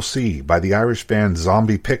Cylindrical Sea by the Irish band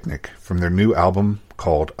Zombie Picnic from their new album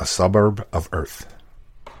called A Suburb of Earth.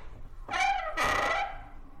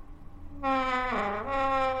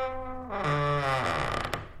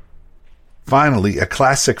 Finally, a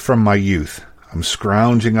classic from my youth. I'm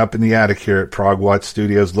scrounging up in the attic here at Prog-Watch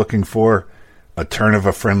Studios looking for A Turn of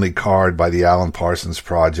a Friendly Card by the Alan Parsons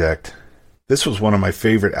Project. This was one of my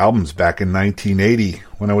favorite albums back in 1980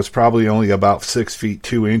 when I was probably only about 6 feet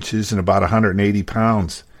 2 inches and about 180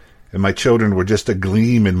 pounds, and my children were just a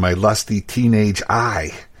gleam in my lusty teenage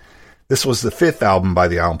eye. This was the fifth album by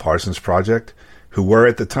the Alan Parsons Project, who were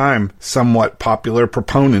at the time somewhat popular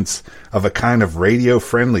proponents of a kind of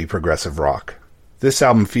radio-friendly progressive rock. This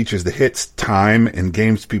album features the hits Time and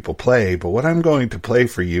Games People Play, but what I'm going to play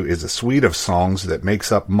for you is a suite of songs that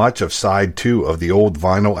makes up much of side 2 of the old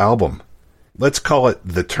vinyl album. Let's call it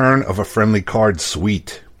the Turn of a Friendly Card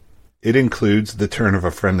Suite. It includes the Turn of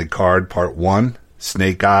a Friendly Card Part 1,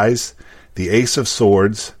 Snake Eyes, the Ace of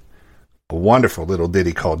Swords, a wonderful little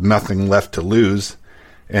ditty called Nothing Left to Lose,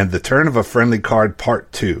 and the Turn of a Friendly Card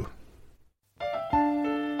Part 2.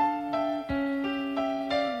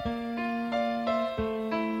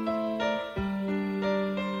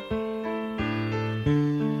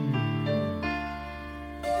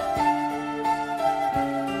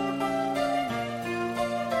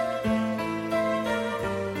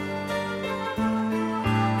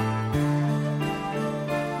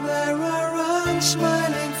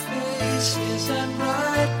 Smiling faces and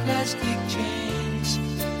bright plastic chains,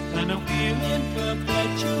 and a wheel in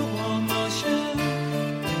perpetual motion,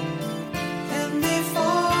 and they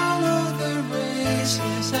follow the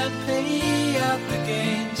races and pay out the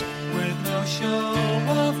gains with no show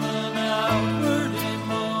of an outward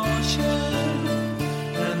emotion,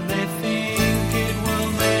 and they think it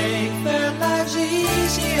will make their lives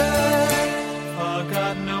easier easier. For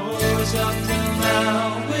God knows up till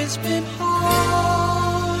now it's been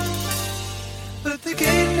hard. But the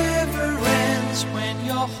game never ends when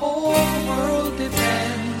your whole world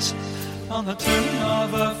depends on the turn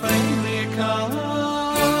of a friendly card.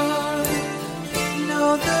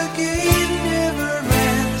 No, the game never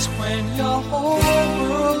ends when your whole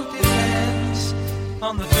world depends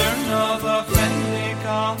on the turn of a friendly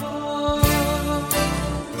card.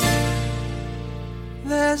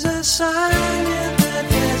 There's a sign in the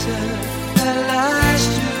desert that lies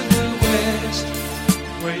to the west,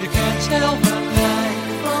 where you can't tell the night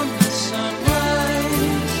from the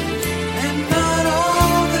sunrise. And not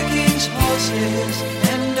all the king's horses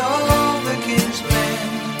and all the king's men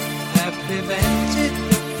have prevented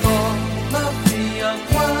the fall of the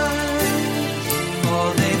unwise. For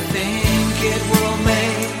they think it will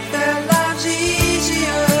make their lives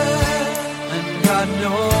easier. And God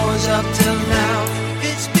knows up till now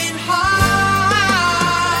it's been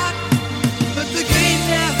hard. But the game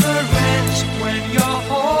never ends when your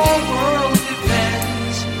whole world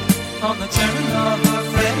depends on the turn of a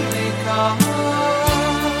friendly card.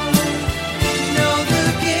 No, the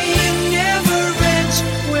game never ends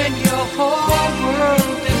when your whole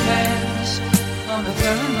world depends on the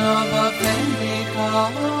turn of a friendly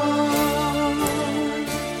card.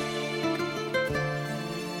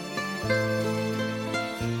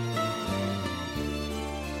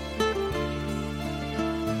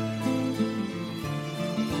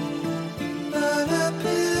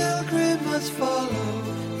 Follow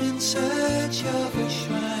in search of a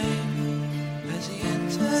shrine as he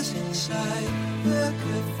enters inside the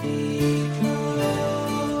cathedral.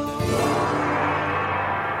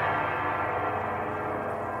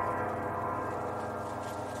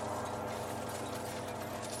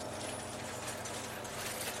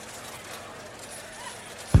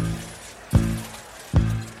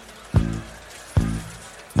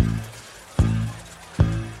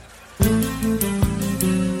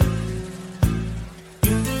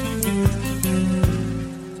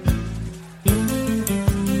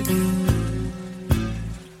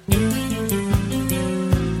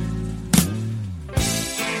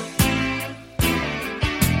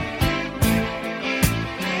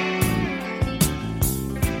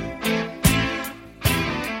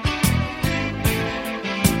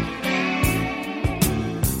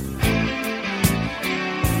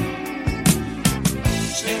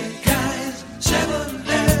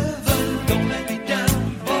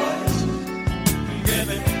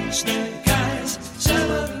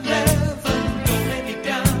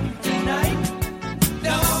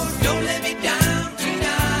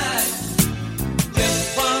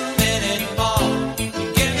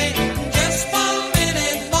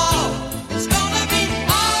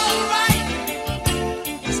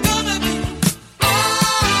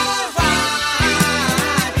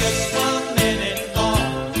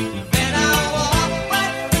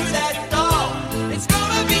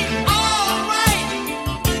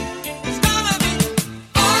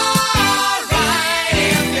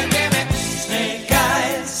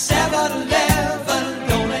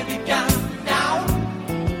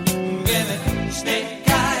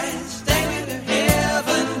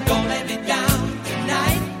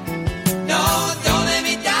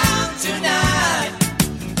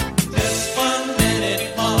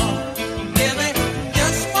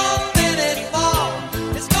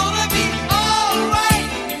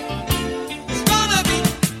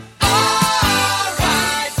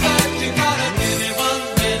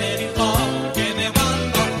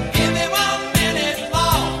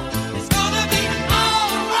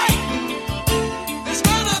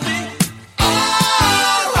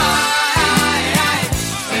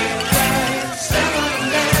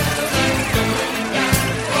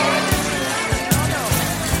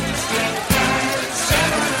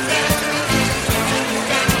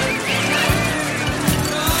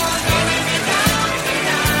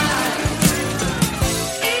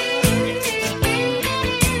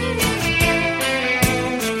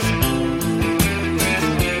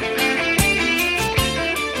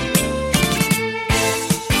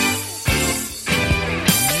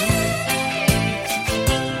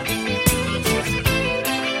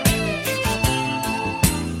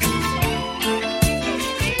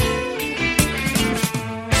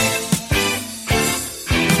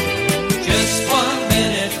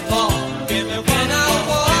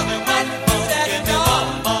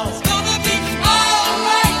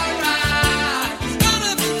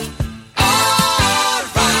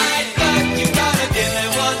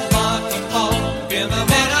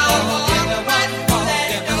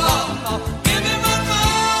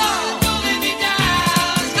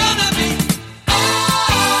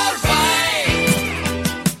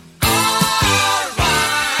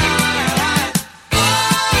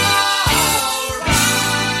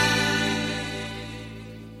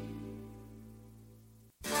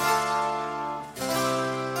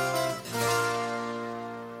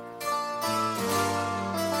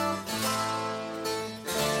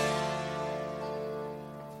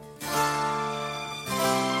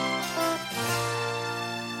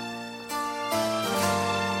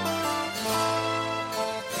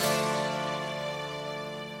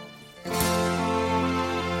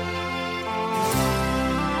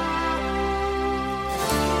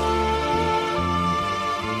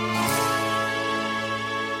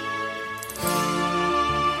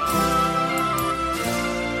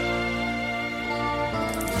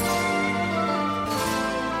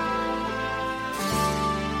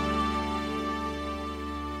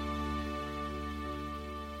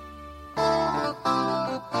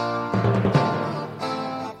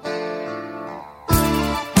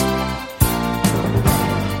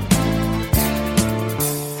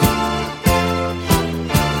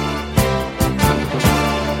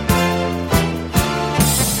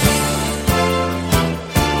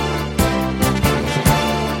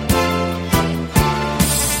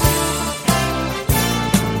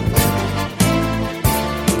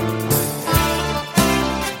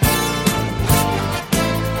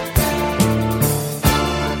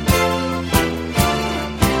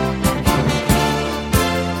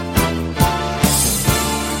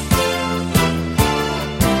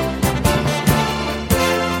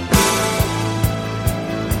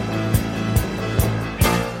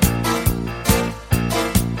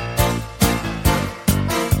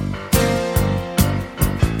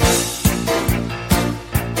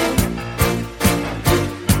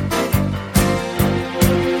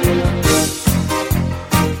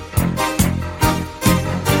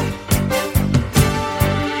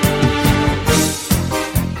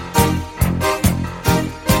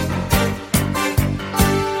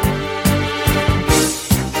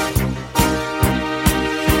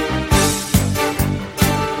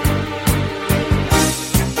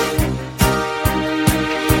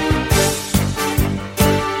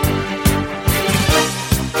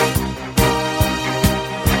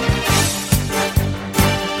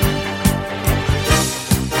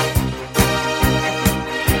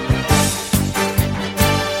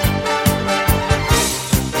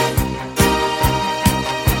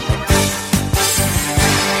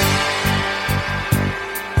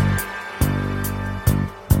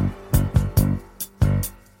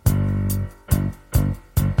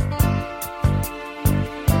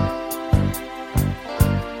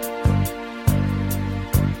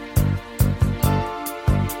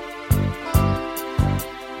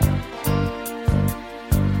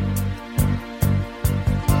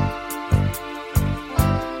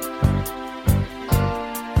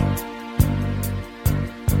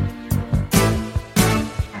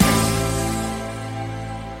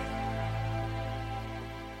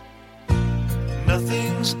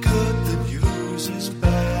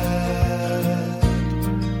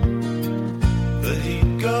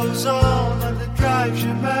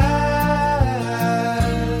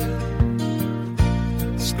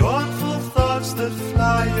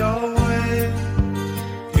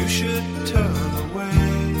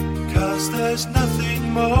 was nothing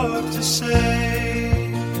more to say.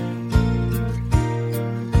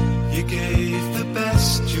 You gave the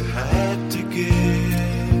best you had to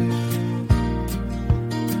give.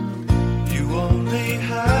 You only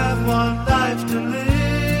have one life to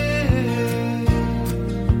live.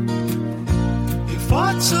 You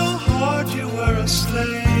fought so hard you were a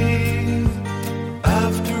slave.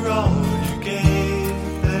 After all you gave,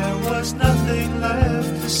 there was nothing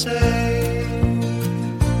left to say.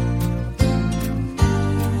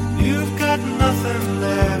 You've got nothing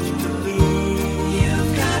left to lose.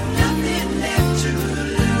 You've got nothing left to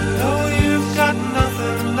lose. No, you've got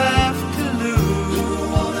nothing left to lose. You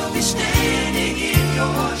wanna be standing in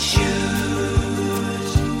your shoes.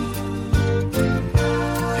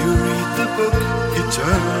 You read the book, you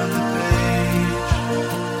turn the page.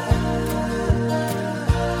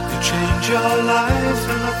 You change your life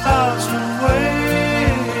in 1,000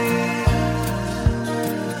 ways.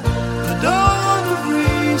 The dawn of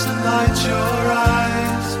reason lights your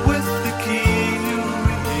eyes. With the key you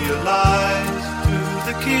realize to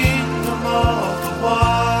the kingdom of the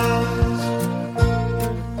wise.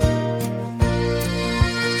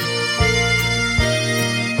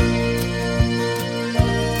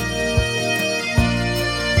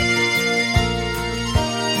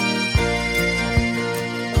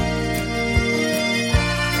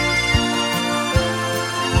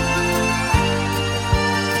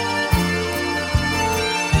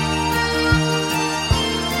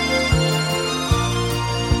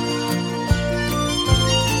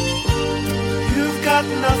 You've got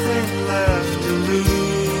nothing left to lose.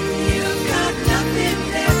 You've got nothing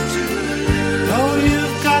left to lose. No,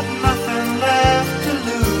 you've got nothing left to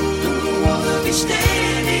lose. Don't wanna be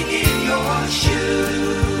standing in your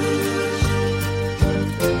shoes.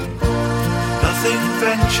 Nothing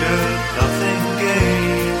ventured, nothing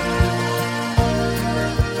gained.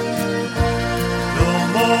 No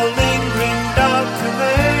more lingering doubt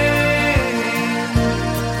remains.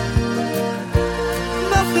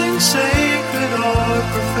 Nothing sacred or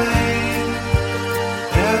profane.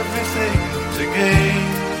 Everything's a game,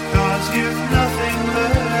 'cause you've nothing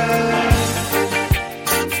left.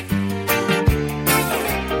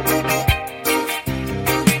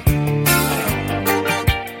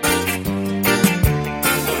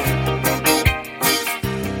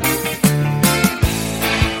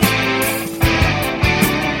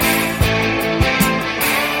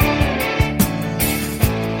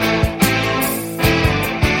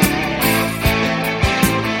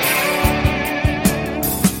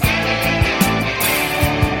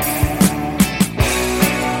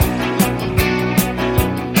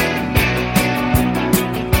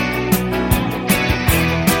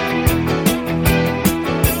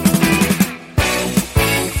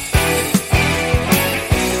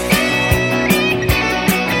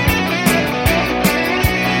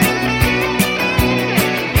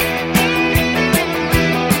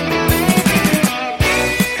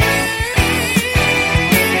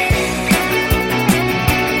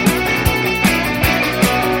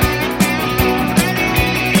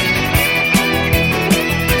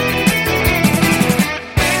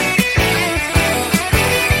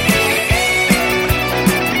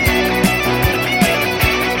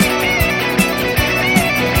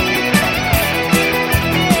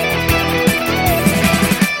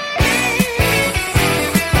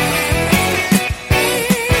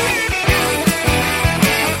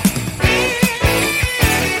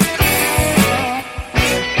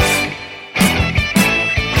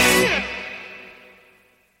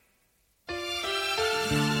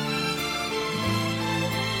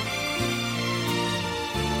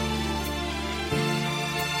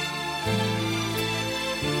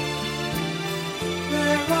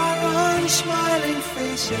 There are unsmiling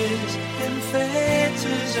faces in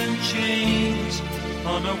fetters and chains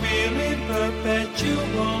on a wheel in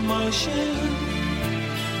perpetual motion,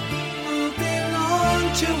 who belong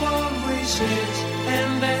to all races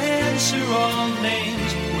and answer all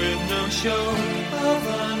names with no show of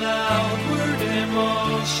an outward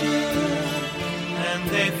emotion. And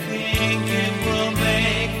they think it will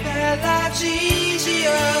make their lives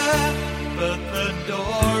easier, but the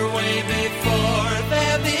doorway before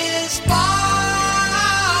them is barred.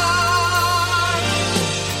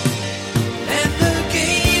 And the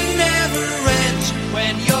game never ends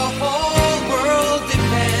when your whole world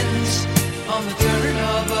depends on the turn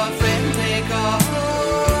of a friendly card.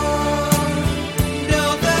 No,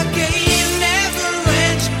 the game never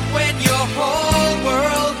ends when your whole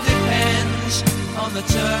world depends on the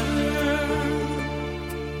turn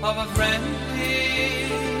of a friendly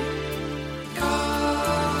card.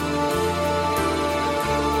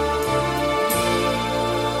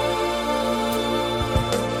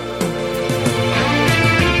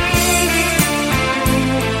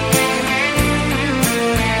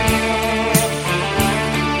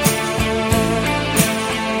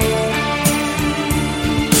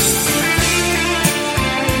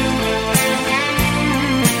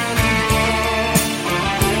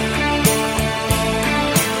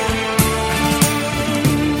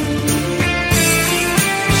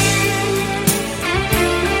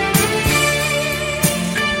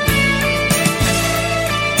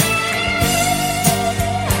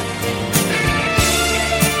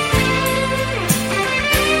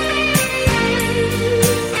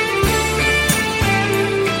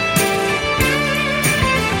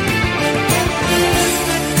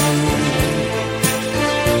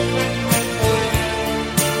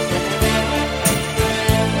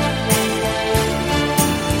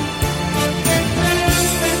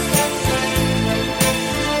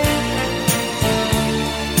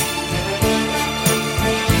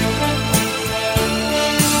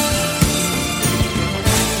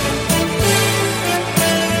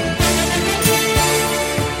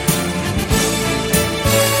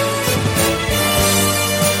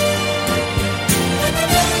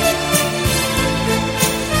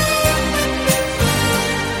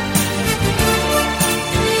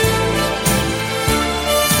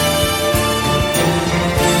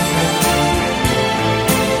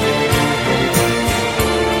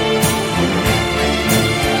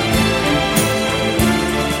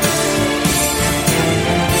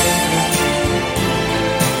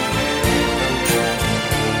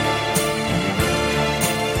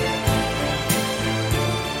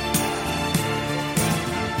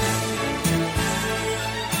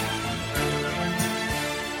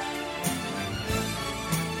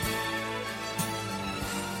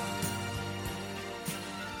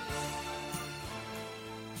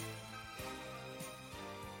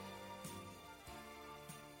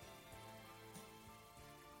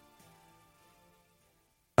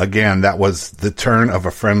 Again, that was The Turn of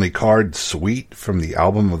a Friendly Card Suite from the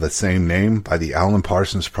album of the same name by the Alan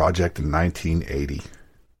Parsons Project in 1980.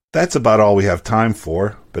 That's about all we have time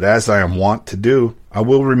for, but as I am wont to do, I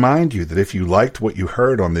will remind you that if you liked what you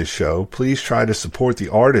heard on this show, please try to support the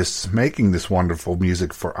artists making this wonderful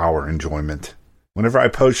music for our enjoyment. Whenever I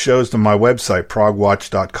post shows to my website,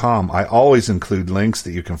 Prog-Watch.com, I always include links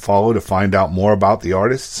that you can follow to find out more about the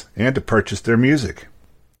artists and to purchase their music.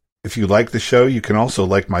 If you like the show, you can also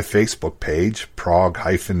like my Facebook page,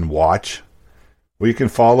 Prog-Watch, or you can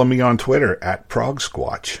follow me on Twitter at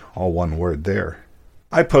Prog-Squatch, all one word there.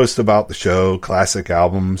 I post about the show, classic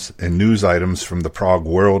albums, and news items from the prog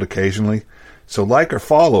world occasionally, so like or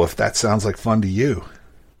follow if that sounds like fun to you.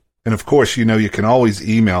 And of course, you know you can always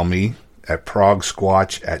email me at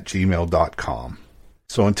progsquatch@gmail.com.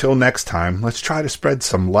 So until next time, let's try to spread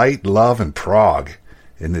some light, love, and prog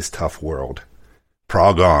in this tough world.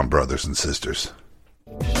 Prog on, brothers and sisters.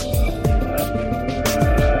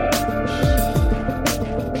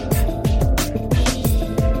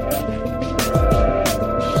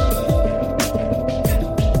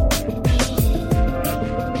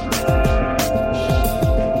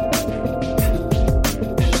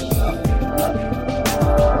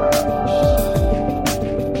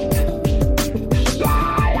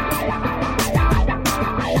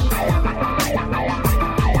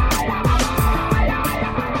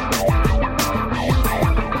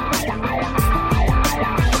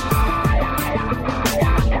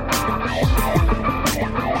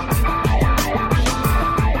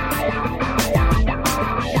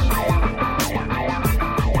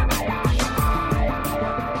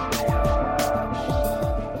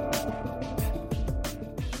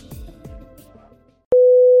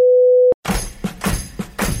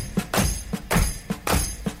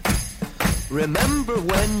 Remember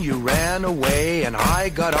when you ran away and I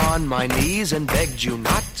got on my knees and begged you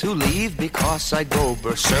not to leave because I'd go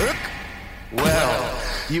berserk? Well,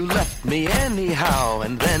 you left me anyhow,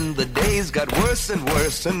 and then the days got worse and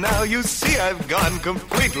worse, and now you see I've gone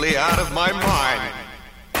completely out of my mind.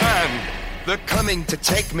 And they're coming to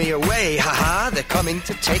take me away, ha-ha, they're coming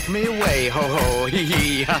to take me away, ho-ho,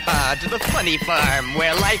 hee-hee, ha-ha, to the funny farm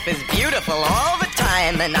where life is beautiful all the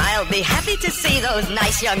time, and I'll be happy to see those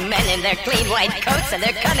nice young men in their clean white coats, and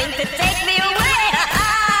they're coming to take me away, ha-ha!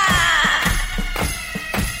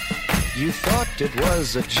 You thought it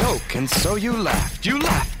was a joke, and so you laughed. You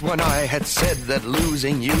laughed when I had said that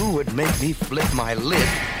losing you would make me flip my lid.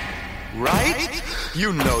 Right?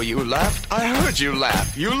 You know you laughed. I heard you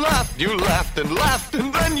laugh. You laughed and laughed,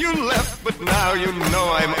 and then you left. But now you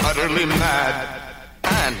know I'm utterly mad.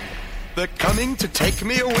 And they're coming to take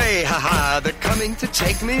me away, ha-ha. They're coming to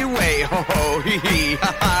take me away, ho-ho, hee-hee,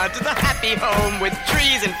 ha-ha. To the happy home with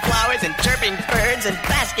trees and flowers and chirping birds and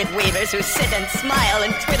basket weavers who sit and smile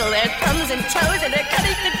and twiddle their thumbs and toes, and they're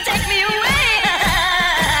coming to take me away, ha-ha.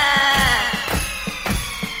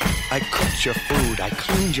 I cooked your food, I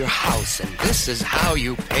cleaned your house, and this is how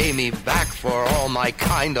you pay me back for all my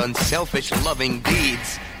kind, unselfish, loving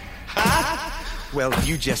deeds. Huh? Well,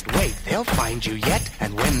 you just wait, they'll find you yet,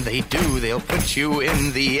 and when they do, they'll put you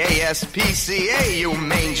in the ASPCA, you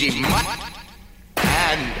mangy mutt.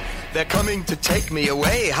 And they're coming to take me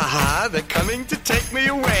away, ha-ha, they're coming to take me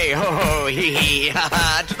away, ho-ho, hee-hee,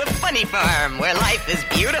 ha-ha, to the funny farm where life is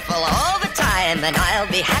beautiful all the time, and I'll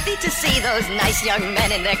be happy to see those nice young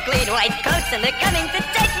men in their clean white coats, and they're coming to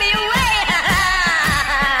take me away,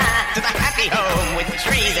 ha-ha, to the happy home with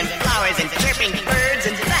trees and flowers and chirping birds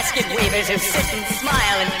and basket weavers who sit and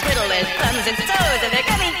smile and twiddle their thumbs and toes, and they're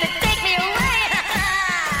coming to take me away,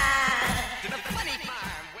 ha-ha, to the funny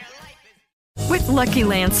farm where life is... With Lucky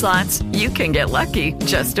Land Slots, you can get lucky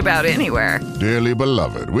just about anywhere. Dearly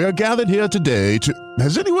beloved, we are gathered here today to...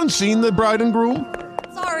 Has anyone seen the bride and groom?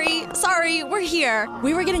 Sorry, we're here.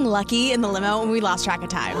 We were getting lucky in the limo and we lost track of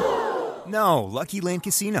time. No, Lucky Land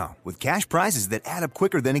Casino, with cash prizes that add up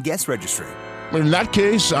quicker than a guest registry. In that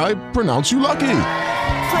case, I pronounce you lucky.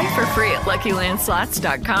 Play for free at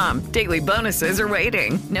LuckyLandSlots.com. Daily bonuses are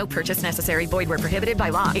waiting. No purchase necessary. Void where prohibited by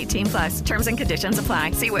law. 18+. Terms and conditions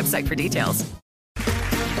apply. See website for details.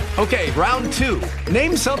 Okay, round two.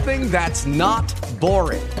 Name something that's not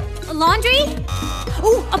boring. A laundry?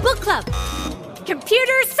 Ooh, a book club.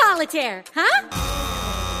 Computer solitaire, huh?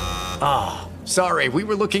 Ah, sorry, we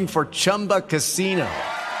were looking for Chumba Casino.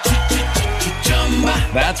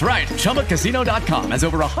 That's right, ChumbaCasino.com has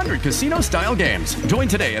over 100 casino-style games. Join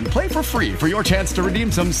today and play for free for your chance to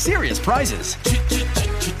redeem some serious prizes.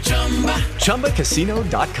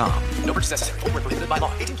 ChumbaCasino.com. No purchase necessary. Void where prohibited by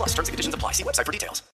law. 18+. Terms and conditions apply. See website for details.